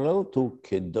parallel to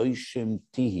Kedoshim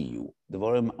Tihiyu,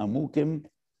 Devorim Amukim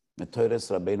Metoires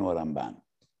Rabbeinu Ramban.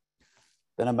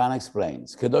 The Ramban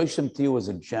explains, Kedoshim Tihiyu is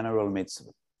a general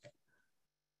mitzvah.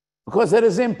 Because it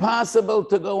is impossible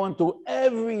to go into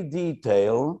every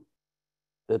detail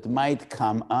that might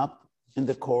come up in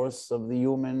the course of the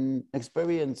human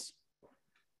experience.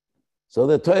 So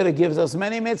the Torah gives us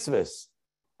many mitzvahs,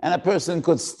 and a person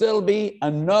could still be a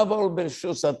novel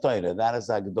b'rshus HaTorah. That is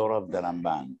Hagdor of the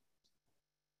Ramban.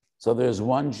 So there's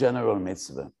one general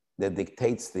mitzvah that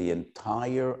dictates the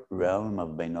entire realm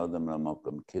of Beinodam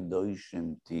L'Mokoim.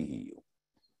 Kedoshim Tihiyu.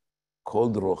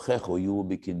 Kol drochecho yu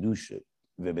b'kedusha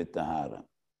v'b'tahara.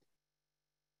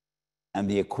 And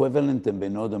the equivalent in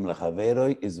Beinodam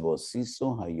L'Chaveiroi is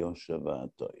Vosisu Hayoshev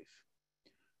HaToiv.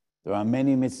 There are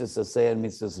many mitzvahs aseh and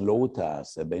mitzvahs lo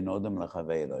ta'aseh, Beinodam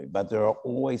L'Chaveiroi, but there are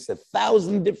always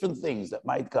 1,000 different things that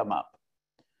might come up,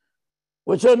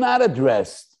 which are not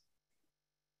addressed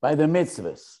by the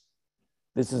mitzvahs.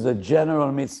 This is a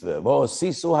general mitzvah.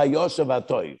 V'osisu hayosher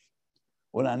v'atoiv.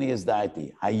 Ulani is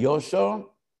daiti. Hayosher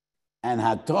and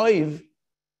hatoiv,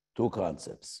 two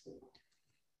concepts.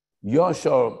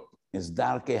 Yosher is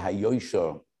darke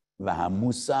hayosher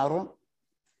v'hamusar.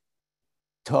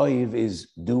 Toiv is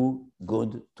do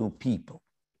good to people.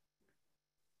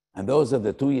 And those are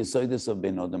the two yesoides of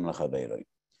Beinodam L'Chaveiroi.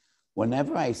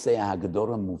 Whenever I say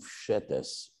Hagdora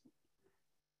Mufshetes,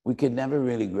 we can never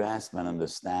really grasp and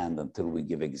understand until we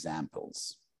give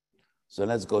examples. So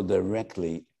let's go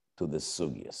directly to the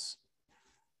sugyas.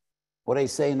 What I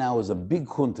say now is a big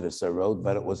kuntris I wrote,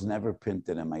 but it was never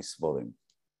printed in my svorim.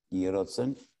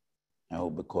 Yerotzen. I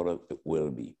hope it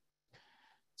will be.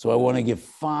 So I want to give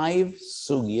 5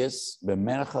 sugyas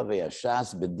b'mercha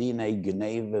v'yashas b'dinei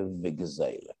gneva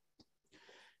v'gzeila.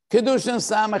 Kedushin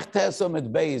samach teso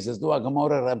mit beis is du a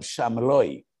gemora Rab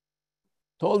Shamloi.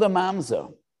 Told the mamzer,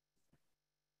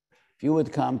 if you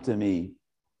would come to me,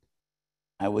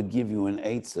 I would give you an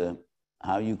eitzah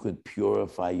how you could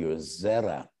purify your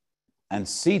zera and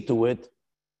see to it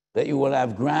that you will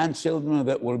have grandchildren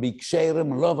that will be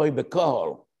ksherim lovoi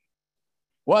b'kohol.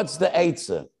 What's the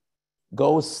eitzah?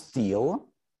 Go steal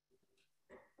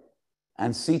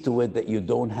and see to it that you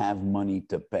don't have money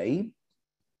to pay,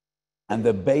 and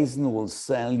the Beis-Din will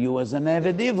sell you as an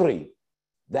Eved Ivri.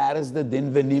 That is the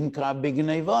din v'nimkar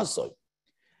b'gnei v'asoi.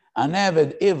 An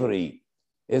Eved Ivri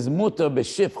is mutar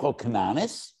b'shifcho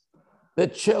knanis. The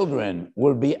children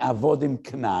will be avodim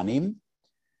knanim,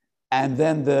 and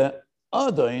then the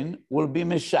odoin will be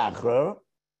meshachrer,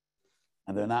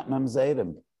 and they're not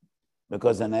mamzerim,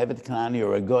 because an Eved Knani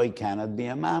or a goy cannot be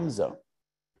a mamzer.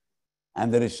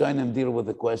 And the Rishonim deal with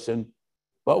the question,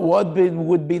 but what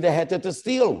would be the heter to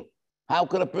steal? How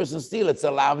could a person steal? It's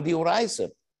a lav diuraisa.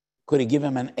 Could he give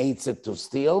him an eitzah to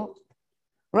steal?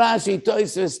 Rashi,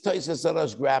 Tosfos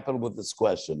Arash grapple with this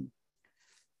question.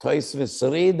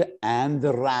 Tosfos Reed and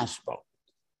the Rashba.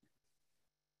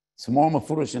 It's more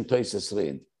mafurish in Tosfos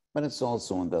Reed, but it's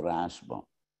also in the Rashba.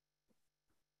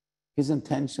 His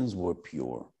intentions were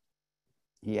pure.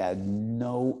 He had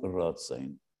no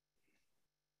rotzain.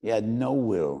 He had no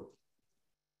will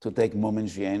to take moment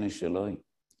she'ena sheloi.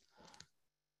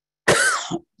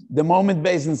 The moment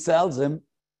Beis-Din sells him,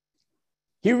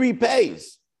 he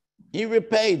repays. He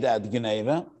repaid that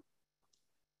Geneva.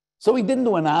 So he didn't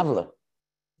do an avla.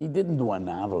 He didn't do an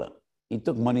avla. He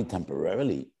took money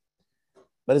temporarily.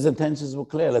 But his intentions were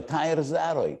clear. L'tayr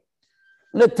zaroi.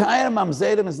 L'tayr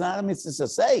mamzerim is not a mitzvah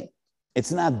say.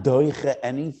 It's not doiche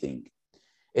anything.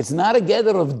 It's not a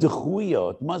gather of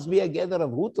dechuyo. It must be a gather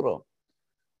of hutro.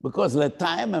 Because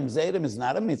l'tayr mamzerim is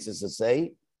not a mitzvah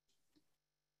say.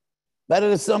 But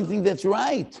it is something that's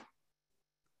right.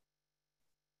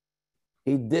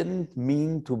 He didn't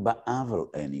mean to ba'avel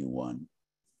anyone.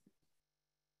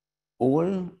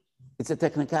 Or it's a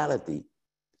technicality.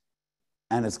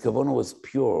 And his kavanah was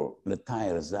pure,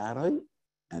 l'tayr zaroi,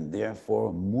 and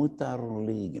therefore mutar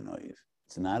lignoiv.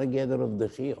 It's not a gather of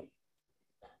dechil.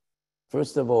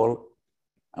 First of all,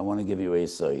 I want to give you a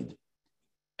side.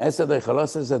 Esed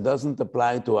says it doesn't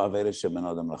apply to avera shemen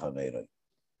adam l'chaveroi.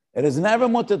 It is never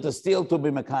mutter to steal to be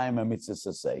mekayim a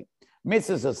mitzvah say.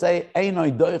 Mitzvah say,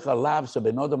 einoi doicha lav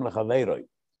sheben adam l'chaveroi.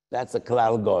 That's a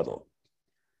klal godel.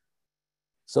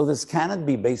 So this cannot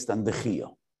be based on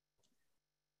dechil.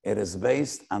 It is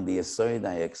based on the aside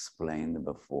I explained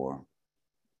before.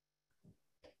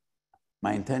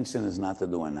 My intention is not to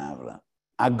do an avla.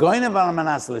 A goynev al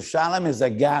manas l'shalom is a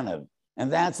ganev,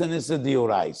 and that's an issa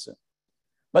diuraisa.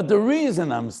 But the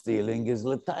reason I'm stealing is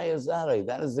l'tayr zarei.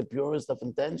 That is the purest of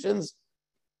intentions.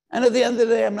 And at the end of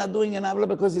the day, I'm not doing an avla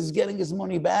because he's getting his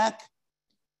money back.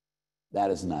 That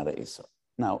is not a issa.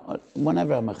 Now,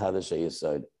 whenever I'm a chadash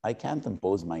yisod, I can't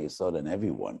impose my yisod on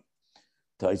everyone.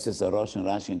 Tosfos Arosh and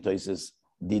Rashi and Tosfos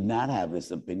did not have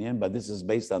this opinion, but this is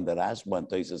based on the Rashba and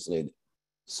Tosfos read.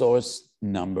 Source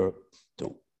number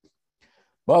 2.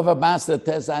 Bava Basta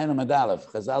Tes Ayin Medalef.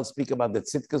 Chazal speak about the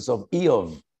tzidkus of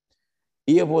Eov.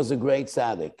 Eov was a great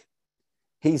tzaddik.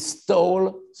 He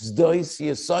stole zdois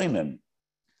yesoimim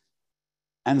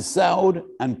and sowed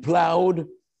and plowed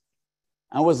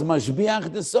and was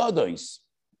mashbiach the sodois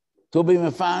to be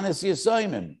mefanes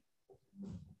yesoimim.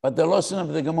 But the lashon of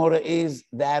the Gemara is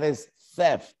that is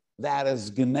theft, that is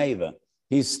geneva.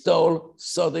 He stole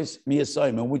sodois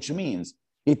miyasoimim, which means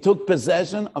he took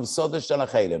possession of sodois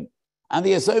shalachelim. And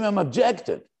the Yesoimim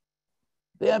objected.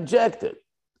 They objected.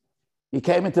 He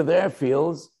came into their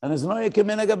fields and his noya came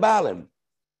in a gabalim.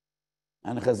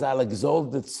 And Chazal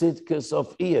exalted the tzidkus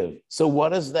of Eov. So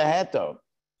what is the heter?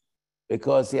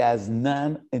 Because he has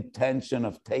none intention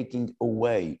of taking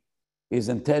away. His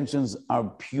intentions are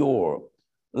pure.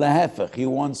 Lehefech, he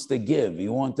wants to give. He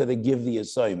wanted to give the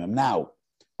Yesoimim. Now,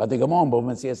 but the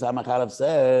Gemara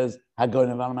says,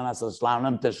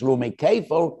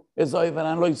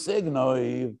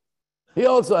 he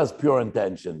also has pure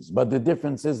intentions, but the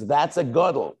difference is that's a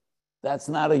godel. That's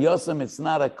not a yosem, it's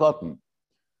not a cotton.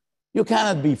 You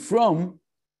cannot be from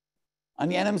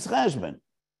an yenem's cheshbon.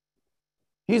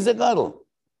 He's a godel.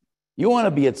 You want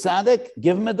to be a tzaddik,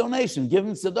 give him a donation, give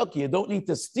him tzedakah. You don't need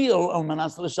to steal al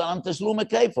manas l'shalom teshlum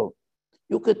kefil.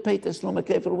 You could pay teshlum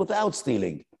kefil without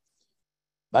stealing.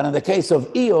 But in the case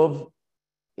of Eov,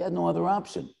 he had no other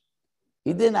option.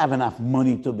 He didn't have enough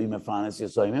money to be mefanes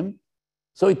Yesoimim.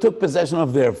 So he took possession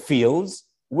of their fields,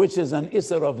 which is an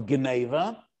Isser of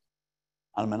Geneva,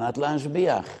 al manat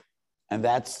la'ashbiach. And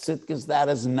that's tzidkes, that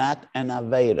is not an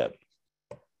Aveira.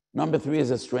 Number 3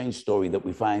 is a strange story that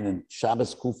we find in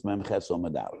Shabbos Kuf Mem Ches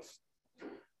Omid Aleph.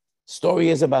 Story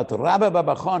is about Rabbi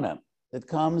Babachona that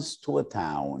comes to a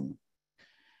town.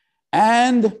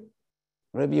 And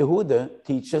Rabbi Yehuda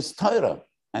teaches Torah.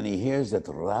 And he hears that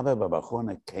Rabbi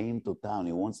Babachona came to town.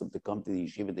 He wants him to come to the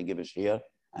yeshiva to give a shiur,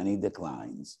 and he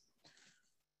declines.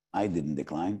 I didn't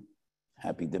decline.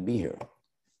 Happy to be here.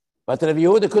 But Rabbi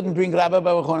Yehuda couldn't bring Rabbi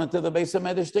Babachona to the Beis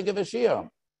HaMedrash to give a shiur.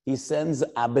 He sends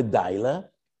Abedailah,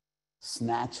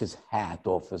 snatch his hat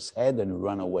off his head and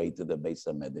run away to the Beis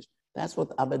HaMedrash. That's what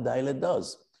Abedailah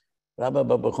does. Rabbi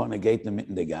Babachona geht him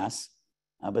in the gas.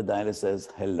 Abedailah says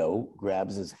hello,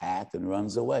 grabs his hat and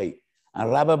runs away.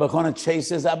 And Rabbi Babachona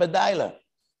chases Abedailah.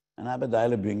 And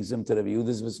Abedailah brings him to Rabbi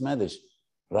Yehuda's Beis HaMedrash.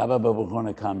 Rabbi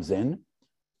Babachona comes in.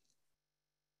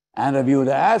 And Rabbi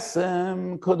Yehuda asks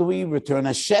him, could we return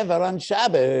a shever on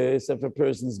Shabbos if a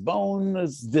person's bone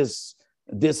is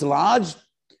dislodged?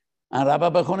 And Rabbi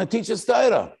Babachona teaches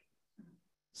Torah.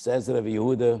 Says Rabbi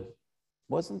Yehuda,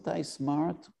 wasn't I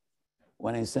smart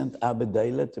when I sent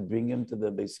Abedailah to bring him to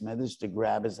the Beis HaMedrash to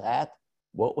grab his hat?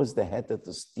 What was the heter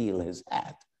to steal his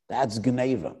hat? That's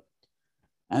Geneva.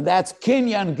 And that's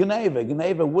Kinyan Geneva,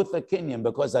 Geneva with a Kinyan,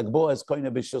 because Agbo is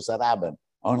koine b'shus harabim,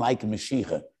 unlike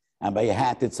Mashiach. And by a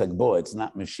hat, it's Agbo, it's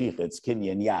not Mashiach, it's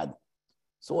Kinyan Yad.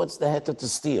 So what's the heter to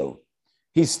steal?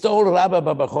 He stole Rabbi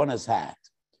Babachona's hat.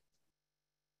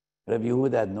 Rabbi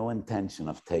Yehuda had no intention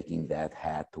of taking that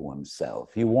hat to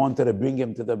himself. He wanted to bring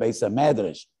him to the Beis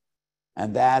HaMedrash.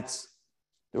 And that's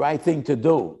the right thing to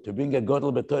do, to bring a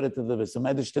Godel B'Torah to the Beis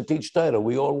HaMedrash to teach Torah.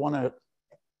 We all want to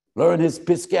learn his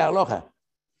Piskei Halacha.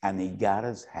 And he got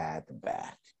his hat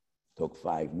back. Took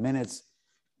 5 minutes,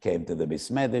 came to the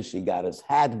Beis HaMedrash, he got his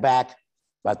hat back.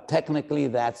 But technically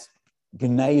that's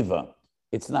Geneva.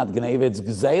 It's not Geneva, it's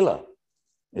Gzela.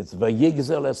 It's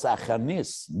Vayigzel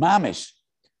Esachanis, Mamish.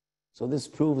 So this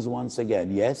proves once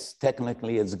again, yes,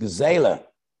 technically it's Gzela,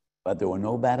 but there were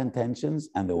no bad intentions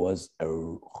and there was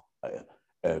a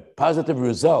positive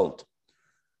result.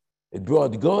 It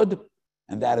brought good,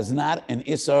 and that is not an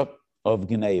Isser of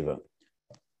Geneva.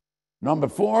 Number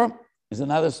 4 is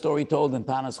another story told in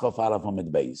Tanas Chof Aleph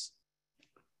Amud Beis.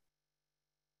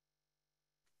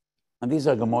 And these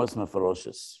are Gemorahs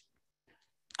Mefaroshes.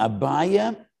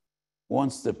 Abaya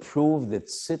wants to prove the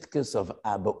tzidkes of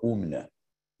Abba Umna.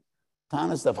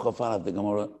 Tanas of Chof Aleph, the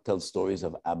Gemara tells stories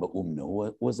of Abba Umna,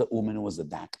 who was a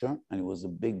doctor, and he was a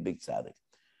big, big tzaddik.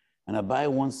 And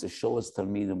Abaya wants to show us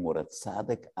Talmidim what a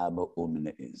tzaddik Abba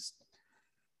Umna is.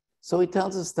 So he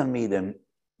tells us Talmidim,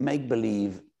 make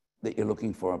believe that you're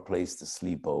looking for a place to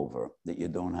sleep over, that you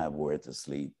don't have where to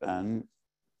sleep, and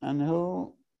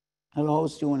he'll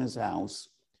host you in his house,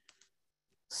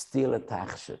 steal a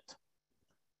tachshit.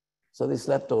 So they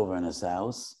slept over in his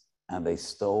house, and they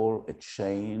stole a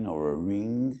chain or a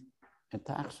ring, a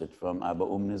tachshit from Abba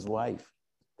Umna's wife.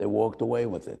 They walked away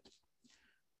with it.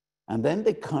 And then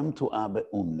they come to Abba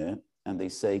Umna and they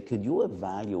say, could you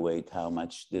evaluate how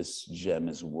much this gem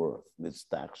is worth, this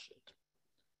tachshit?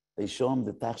 They show him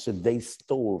the tachshit they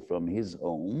stole from his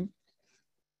home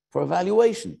for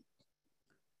evaluation.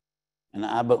 And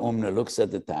Abba Umna looks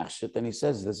at the tachshit and he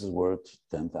says, this is worth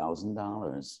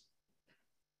 $10,000.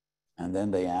 And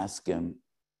then they ask him,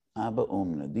 Abba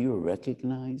Umna, do you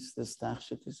recognize this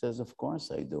tachshit? He says, of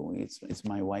course I do. It's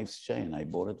my wife's chain. I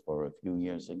bought it for her a few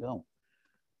years ago.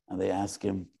 And they ask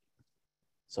him,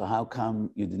 so how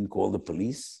come you didn't call the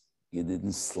police? You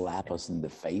didn't slap us in the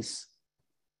face?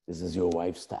 This is your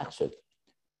wife's tachshit.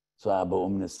 So Abba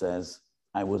Umna says,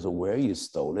 I was aware you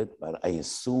stole it, but I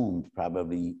assumed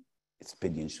probably it's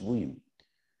Pidyon Shvuyim.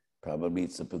 Probably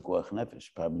it's a Pekuach Nefesh.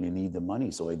 Probably you need the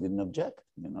money, so I didn't object.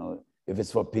 If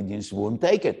it's for Pidyon Shvuyim,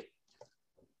 take it.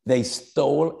 They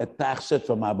stole a tachshit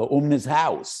from Abba Umna's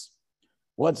house.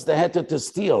 What's the heter to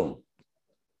steal?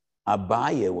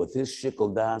 Abaya, with his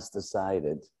shikol Daas,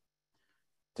 decided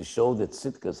to show the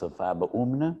tzidkas of Abba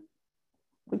Umna.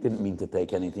 We didn't mean to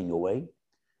take anything away.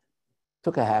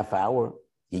 Took a half hour.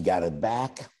 He got it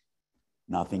back.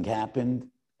 Nothing happened.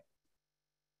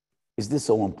 Is this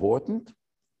so important?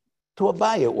 To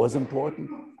Abaya, it was important.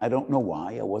 I don't know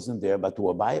why. I wasn't there. But to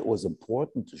Abaya, it was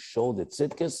important to show the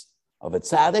tzidkas of a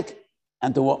tzaddik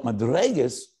and to what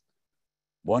madregas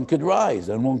one could rise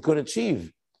and one could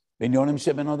achieve.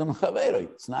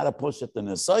 It's not a push at the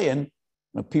Nesayan.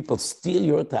 When people steal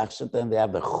your tachshit and they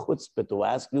have the chutzpah to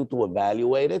ask you to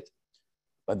evaluate it.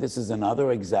 But this is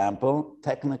another example.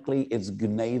 Technically, it's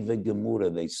Gneva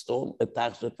Gemura. They stole a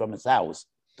tachshit from his house.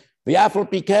 V'yafal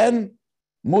piken,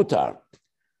 Mutar.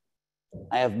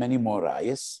 I have many more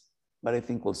rayas, but I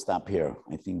think we'll stop here.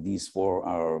 I think these four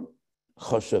are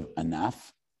choshev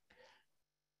enough.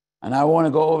 And I want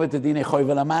to go over to Dine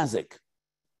Choyvel Amazik.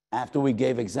 After we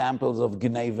gave examples of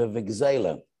Geneva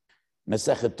V'Gzela.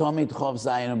 Mesechet Tomit Chov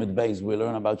Zayin Amid Beis, we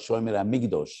learn about Shomer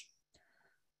HaMikdosh.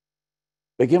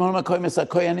 Begimel Makoymes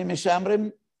HaKoyanim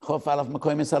Mishamrim, Chov Alaf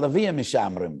Makoymes HaLaviyim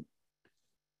Mishamrim.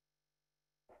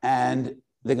 And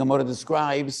the Gemara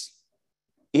describes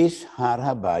Ish Har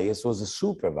Habayis was a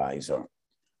supervisor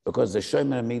because the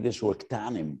Shomer HaMikdosh were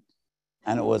Ktanim.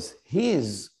 And it was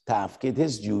his tafkid,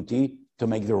 his duty, to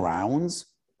make the rounds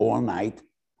all night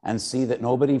and see that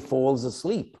nobody falls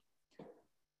asleep.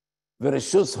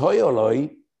 V'reshus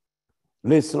hoyoloi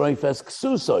lisroi fes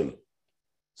ksusoi.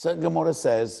 So Gemara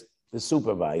says, the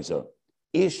supervisor,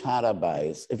 ish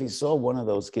harabayis, if he saw one of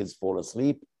those kids fall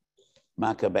asleep,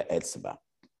 maka be'etzba.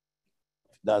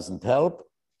 Doesn't help,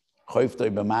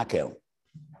 choyftoi b'makel.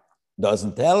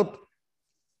 Doesn't help,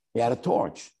 he had a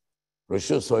torch.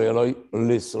 Reshus hoyoloi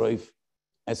lisroi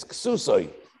fes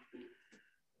ksusoi.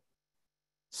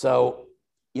 So,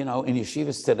 in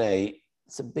yeshivas today,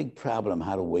 it's a big problem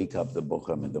how to wake up the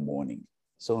bucham in the morning.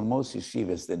 So in most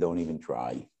yeshivas, they don't even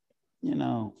try.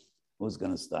 Who's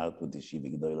going to start with the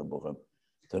Yeshiva G'dayla Bucham?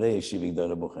 Today, Yeshiva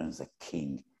G'dayla Bucham is a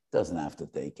king. Doesn't have to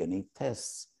take any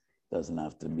tests. Doesn't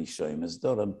have to be shoyim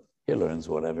doram. He learns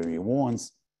whatever he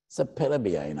wants. It's a pera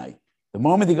b'yainai. The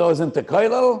moment he goes into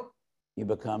koilel, he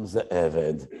becomes the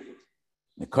eved.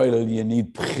 The koilel, you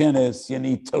need pchines, you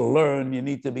need to learn, you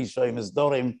need to be shoyim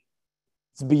dorim.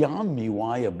 It's beyond me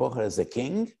why a bucher is a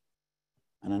king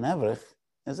and an evrich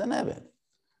is an eved.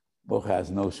 Bucher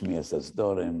has no shmiyas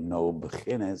dorim, no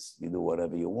b'chines, you do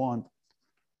whatever you want.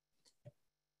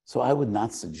 So I would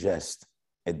not suggest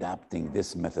adapting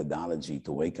this methodology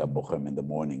to wake up bucher in the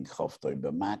morning, choftoi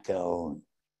b'makel,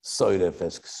 soiref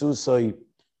es ksusoi.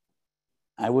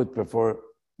 I would prefer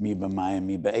mi b'mayim,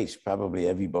 mi b'eish. Probably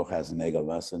every bucher has an egel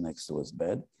vasa next to his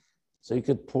bed. So you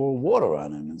could pour water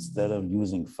on him instead of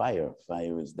using fire.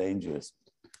 Fire is dangerous.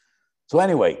 So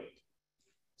anyway,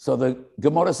 so the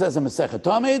Gemara says in Masechet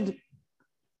Tamid,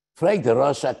 frag the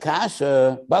Rosh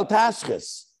Kasha bal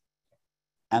tashchis.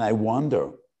 And I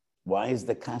wonder, why is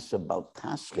the Kasha bal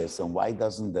tashchis and why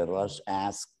doesn't the Rosh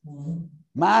ask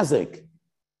Mazik,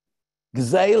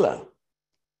 Gzela?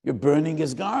 You're burning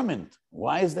his garment.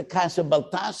 Why is the Kasha bal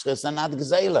tashchis and not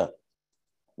Gzela?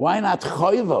 Why not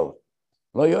Choyvel?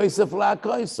 Lo Yosef la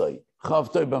koisoi,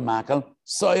 chavtoi b'makel,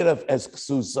 soiref es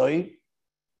ksusoi.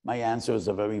 My answer is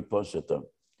a very posheta.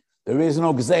 There is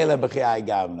no gzela b'chiyai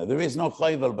gavna. There is no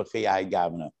choyvel b'chiyai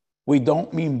gavna. We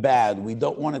don't mean bad. We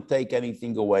don't want to take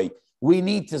anything away. We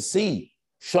need to see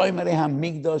Shomerei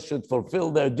HaMikdash should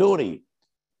fulfill their duty.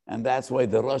 And that's why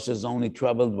the Rosh is only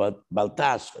troubled by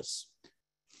Baltashchas.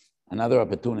 Another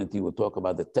opportunity, we'll talk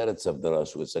about the teretz of the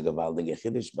Rosh, which is a gavaldige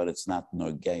chiddush, but it's not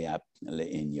norgeya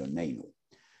le'in yoneinu.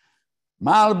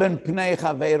 Mal ben pnei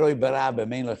chaveroi berabe,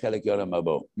 mein lo chelek yoram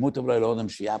abo. Mutav lo elodem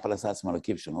shiyapal asatz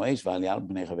malakiv shenoish, v'al yal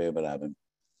pnei chaveroi berabe.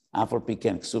 Afal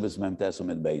piken, ksubis memtes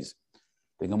umet beis.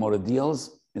 The Gemara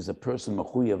deals is a person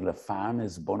mechuyev lefarm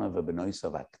is bona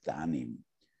v'benoisav aktanim.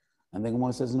 And the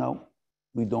Gemara says, no,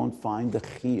 we don't find the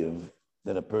chiyuv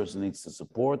that a person needs to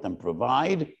support and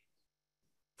provide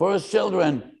for his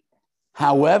children.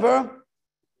 However,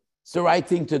 it's the right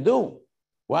thing to do.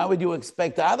 Why would you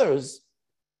expect others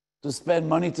to spend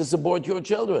money to support your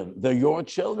children? They're your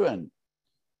children.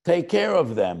 Take care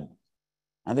of them.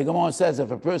 And the Gemara says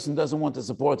if a person doesn't want to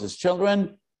support his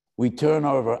children, we turn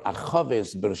over a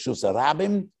chavis b'reshus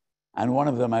harabim, and one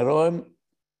of the Maroim,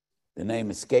 the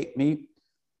name escaped me,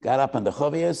 got up on the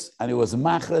chavis, and it was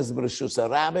machres b'reshus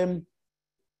harabim.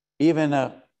 Even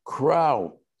a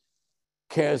crow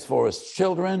cares for his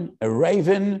children. A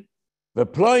raven, the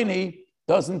ploini,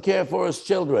 doesn't care for his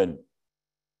children.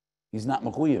 He's not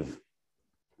mechuyev.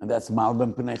 And that's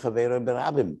malbim pnei chaveroi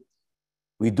berabim.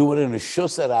 We do it in a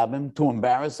shus harabim to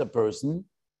embarrass a person.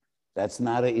 That's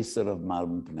not a isser of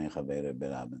malbim pnei chaveroi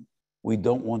berabim. We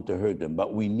don't want to hurt him,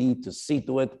 but we need to see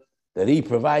to it that he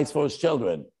provides for his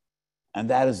children. And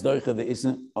that is doicha the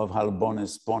isser of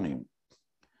halbonis ponim.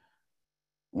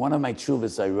 One of my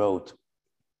tshuvas I wrote,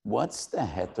 what's the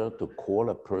heter to call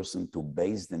a person to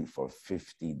Beis Din for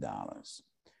 $50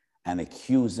 and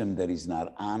accuse him that he's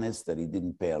not honest, that he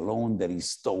didn't pay a loan, that he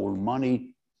stole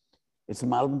money? It's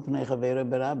malbim pnei chaveroi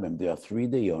berabim. There are 3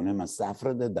 dayonim, a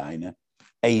safra dedaina,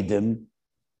 Adam.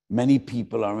 Many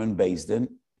people are in Beis Din,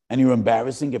 and you're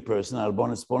embarrassing a person.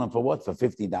 Albonis ponim for what? For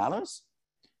 $50?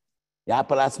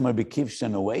 Yapalatzma bekiv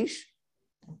shenoish.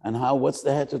 And how? What's the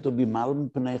heter to be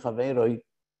malbim pnei chaveroi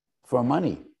for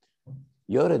money?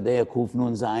 Yoredea Kuf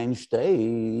Nun Zayin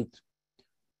steht.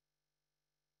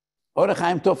 Oder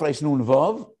Chaim Tov Reish Nun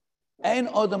Vov. Ein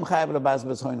Odom Chayv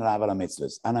Lebazbez Hoin Rav Al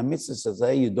HaMitzvahs. And a mitzvah says,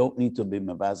 hey, you don't need to be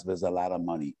Mebazbez a lot of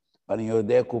money. But in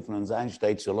Yoredea Kuf Nun Zayin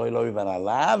steht, Shaloi Loi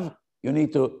Varalav, you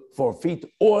need to forfeit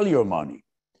all your money.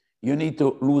 You need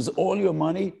to lose all your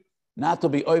money, not to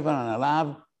be over and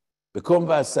alav, become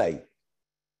vasei.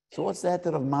 So what's the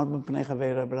heter of Malbim Pnei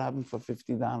Chavei Rabbi for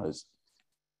 $50?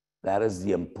 That is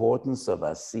the importance of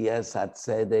Asiyas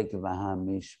HaTzedek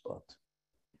V'HaMishpat.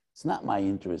 It's not my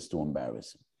interest to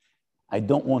embarrass him. I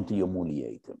don't want to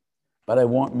humiliate him, but I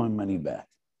want my money back.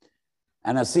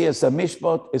 And Asiyas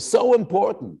HaMishpat is so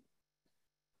important.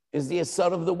 It's the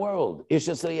Yesod of the world.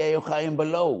 Ishas Chayim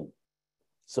below.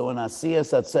 So in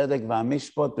Asiyas HaTzedek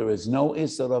V'HaMishpat, there is no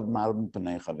Isser of Malbim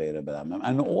Pnei Chavei Rabbi.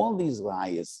 And all these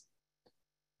rayas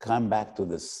come back to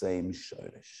the same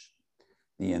shorish.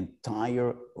 The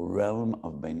entire realm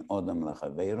of Bein Odom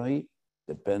L'Chaveiroi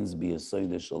depends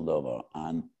b'Yesod Shel Davar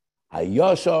on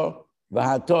Hayashar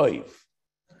V'Hatoiv,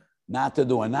 not to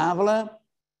do an avla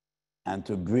and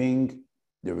to bring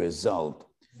the result.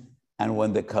 And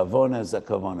when the kavona is a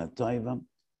kavona toiva,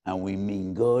 and we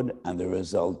mean good, and the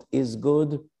result is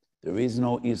good, there is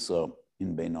no Isra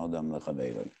in Bein Odom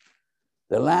L'Chaveiroi.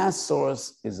 The last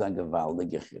source is a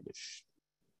Gevaldige Chiddush.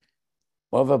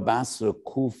 Bava Basra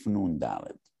Kuf Nun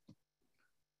Dalet.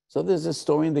 So there's a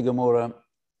story in the Gemara,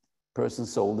 person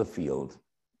sold the field,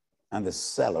 and the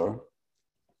seller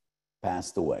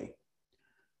passed away.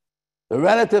 The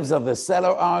relatives of the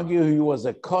seller argue he was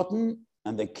a cotton,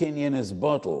 and the kinyan is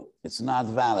bottle. It's not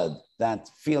valid. That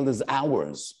field is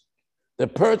ours. The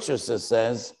purchaser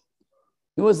says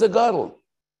he was a gadol,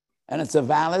 and it's a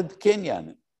valid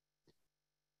kinyan.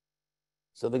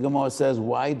 So the Gemara says,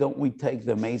 why don't we take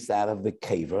the mace out of the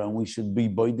kaver and we should be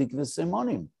boidik the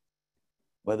simonim,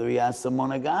 whether he has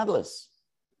simona godless?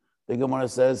 The Gemara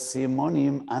says,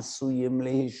 simonim asuyim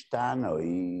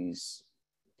lehishtanois.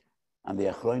 And the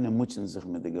achroinim muchen sich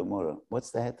mit the Gemara.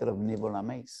 What's the heter of nivol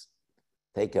ha-mace?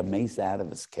 Take a mace out of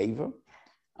his kaver,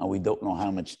 and we don't know how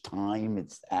much time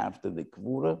it's after the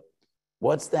kvura.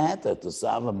 What's the heter? To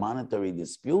solve a monetary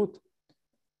dispute?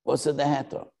 What's the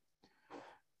heter?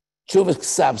 Chuvas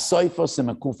Ksav Soifos in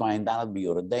Mekufa in Dalat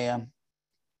B'Yorodea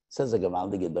says a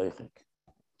Gavaldige Doichik.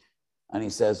 And he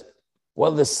says,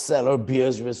 well, the seller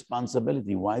bears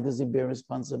responsibility. Why does he bear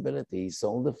responsibility? He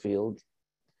sold the field.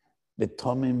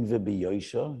 B'tomim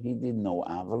v'b'yoisha. He did no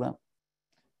avala.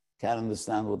 Can't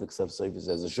understand what the Ksav Soifos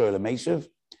says. The Shoyle Meishev.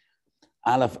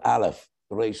 Aleph,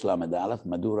 Reish Lamed Aleph.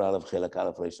 Madur Aleph, Chelak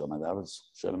Aleph, Reish Lamed Aleph.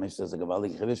 Shoyle Meishev says a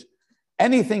Gavaldige Chiddush.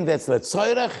 Anything that's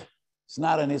Letzoirach, it's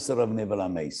not an Isser of Nivel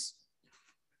HaMeis.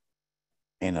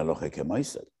 In Aloche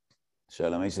Kemoisel.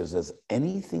 Shoyle Meishev says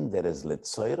anything that is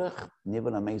Letzoirach,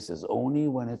 Nivel HaMeis is only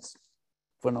when it's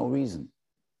for no reason.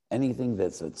 Anything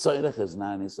that's Letzoirach is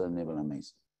not an Isser of Nivel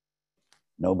HaMeis.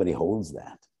 Nobody holds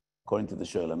that. According to the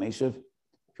Shoyle Meishev,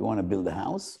 if you want to build a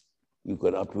house, you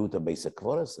could uproot a basic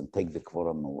kvoros and take the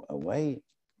kvorum away.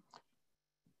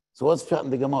 So what's pshat in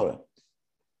the Gemara?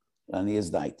 And he has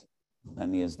died.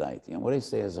 And he has died. And what do you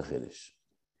say as a chiddush?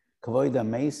 Kvoid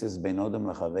ha-meis is bein odom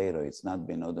l'chaveiro. It's not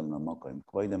bein odom l'mokoim.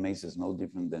 Kvoid ha-meis is no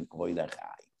different than kvoid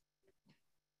ha-chai.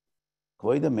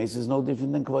 Kvoid ha-meis is no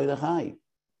different than kvoid ha-chai.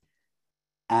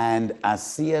 And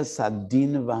asiyas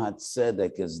hadin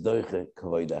v'hatzedek is doiche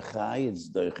kvoid ha-chai. It's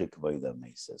doiche kvoid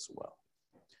ha-meis as well.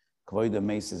 Kvoid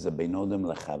ha-meis is a bein odom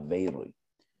l'chaveiro.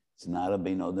 It's not a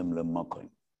bein odom l'mokoim.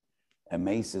 A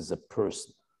meis is a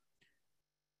person.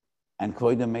 And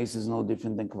Kvoid ha-meis is no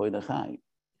different than Kvoid ha-chai.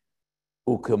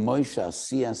 Ukemoi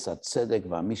she'asiyas hatzedek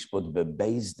v'hamishpat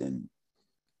bebeis din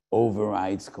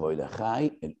overrides Kvoid ha-chai,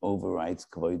 it overrides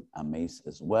Kvoid ha-meis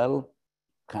as well.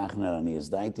 Kachner ani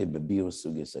ezdaite bebir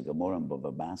sugis ha-gemora and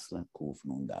bava basla kuf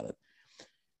nun dalet.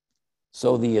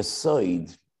 So the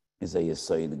Yesod is a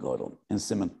Yesod Godel. In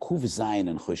Siman Kuf Zayin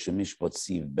and Choshe Mishpat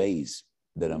Siv Beis,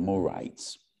 there are more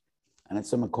rights. And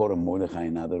it's a Makor of Mordechai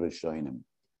and other Rishonim.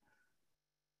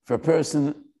 If a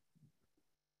person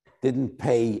didn't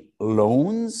pay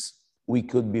loans, we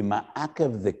could be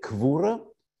ma'akev the kvura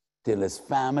till his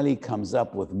family comes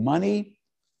up with money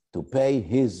to pay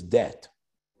his debt.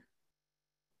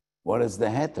 What is the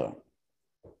heter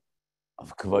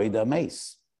of kvoid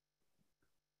ha-meis?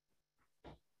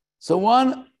 So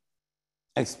one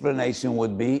explanation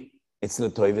would be it's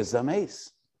l'toivis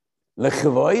ha-meis.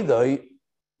 L'chvoidoi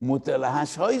muter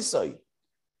lahashhoisoi.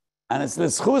 And it's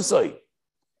l'schusoi.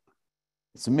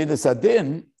 It's midas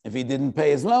adin if he didn't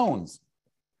pay his loans.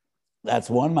 That's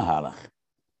one mahalach.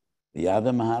 The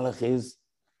other mahalach is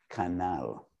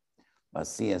kanal.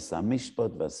 Vasiyas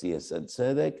ha-mishpat, vasiyas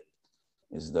ha-tzedek,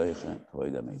 is doiche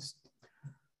kvoid ameis.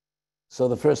 So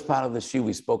the first part of the shiur,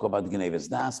 we spoke about Genivas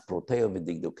Daas, proteo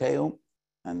v'digdukeo,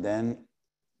 and then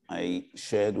I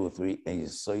shared with you a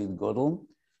Yisoid Godel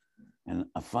and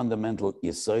a fundamental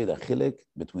Yisoid Achilek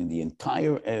between the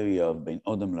entire area of Bein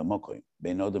Odom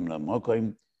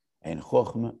Lamokoim, Ein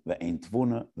Chochme, Ve'ein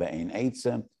Tvuna, Ve'ein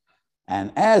Eitze,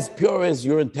 and as pure as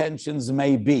your intentions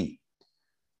may be,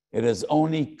 it is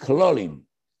only Klolim,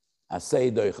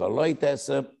 Asei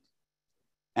Doichaloitese,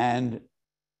 and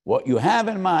what you have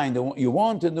in mind and what you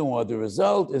want to do or the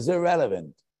result is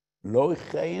irrelevant. Lo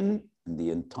chein, the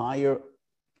entire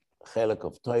chelek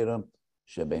of Torah,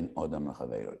 shebein Odom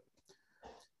lechaveiro.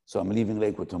 So I'm leaving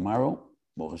Lakewood tomorrow.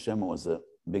 Baruch Hashem, it was a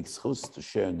big schus to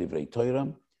share divrei Torah.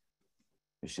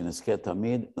 V'shenezkeh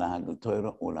tamid lahagel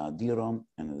Torah u'la'adiram,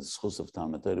 and in the schus of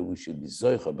Talmud Torah, we should be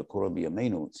zoicha b'kora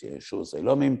b'yameinu, tziyeh Yeshua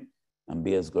Seilomim, and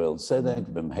be as Goel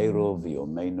Tzedek, b'mheiro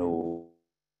v'yomeinu.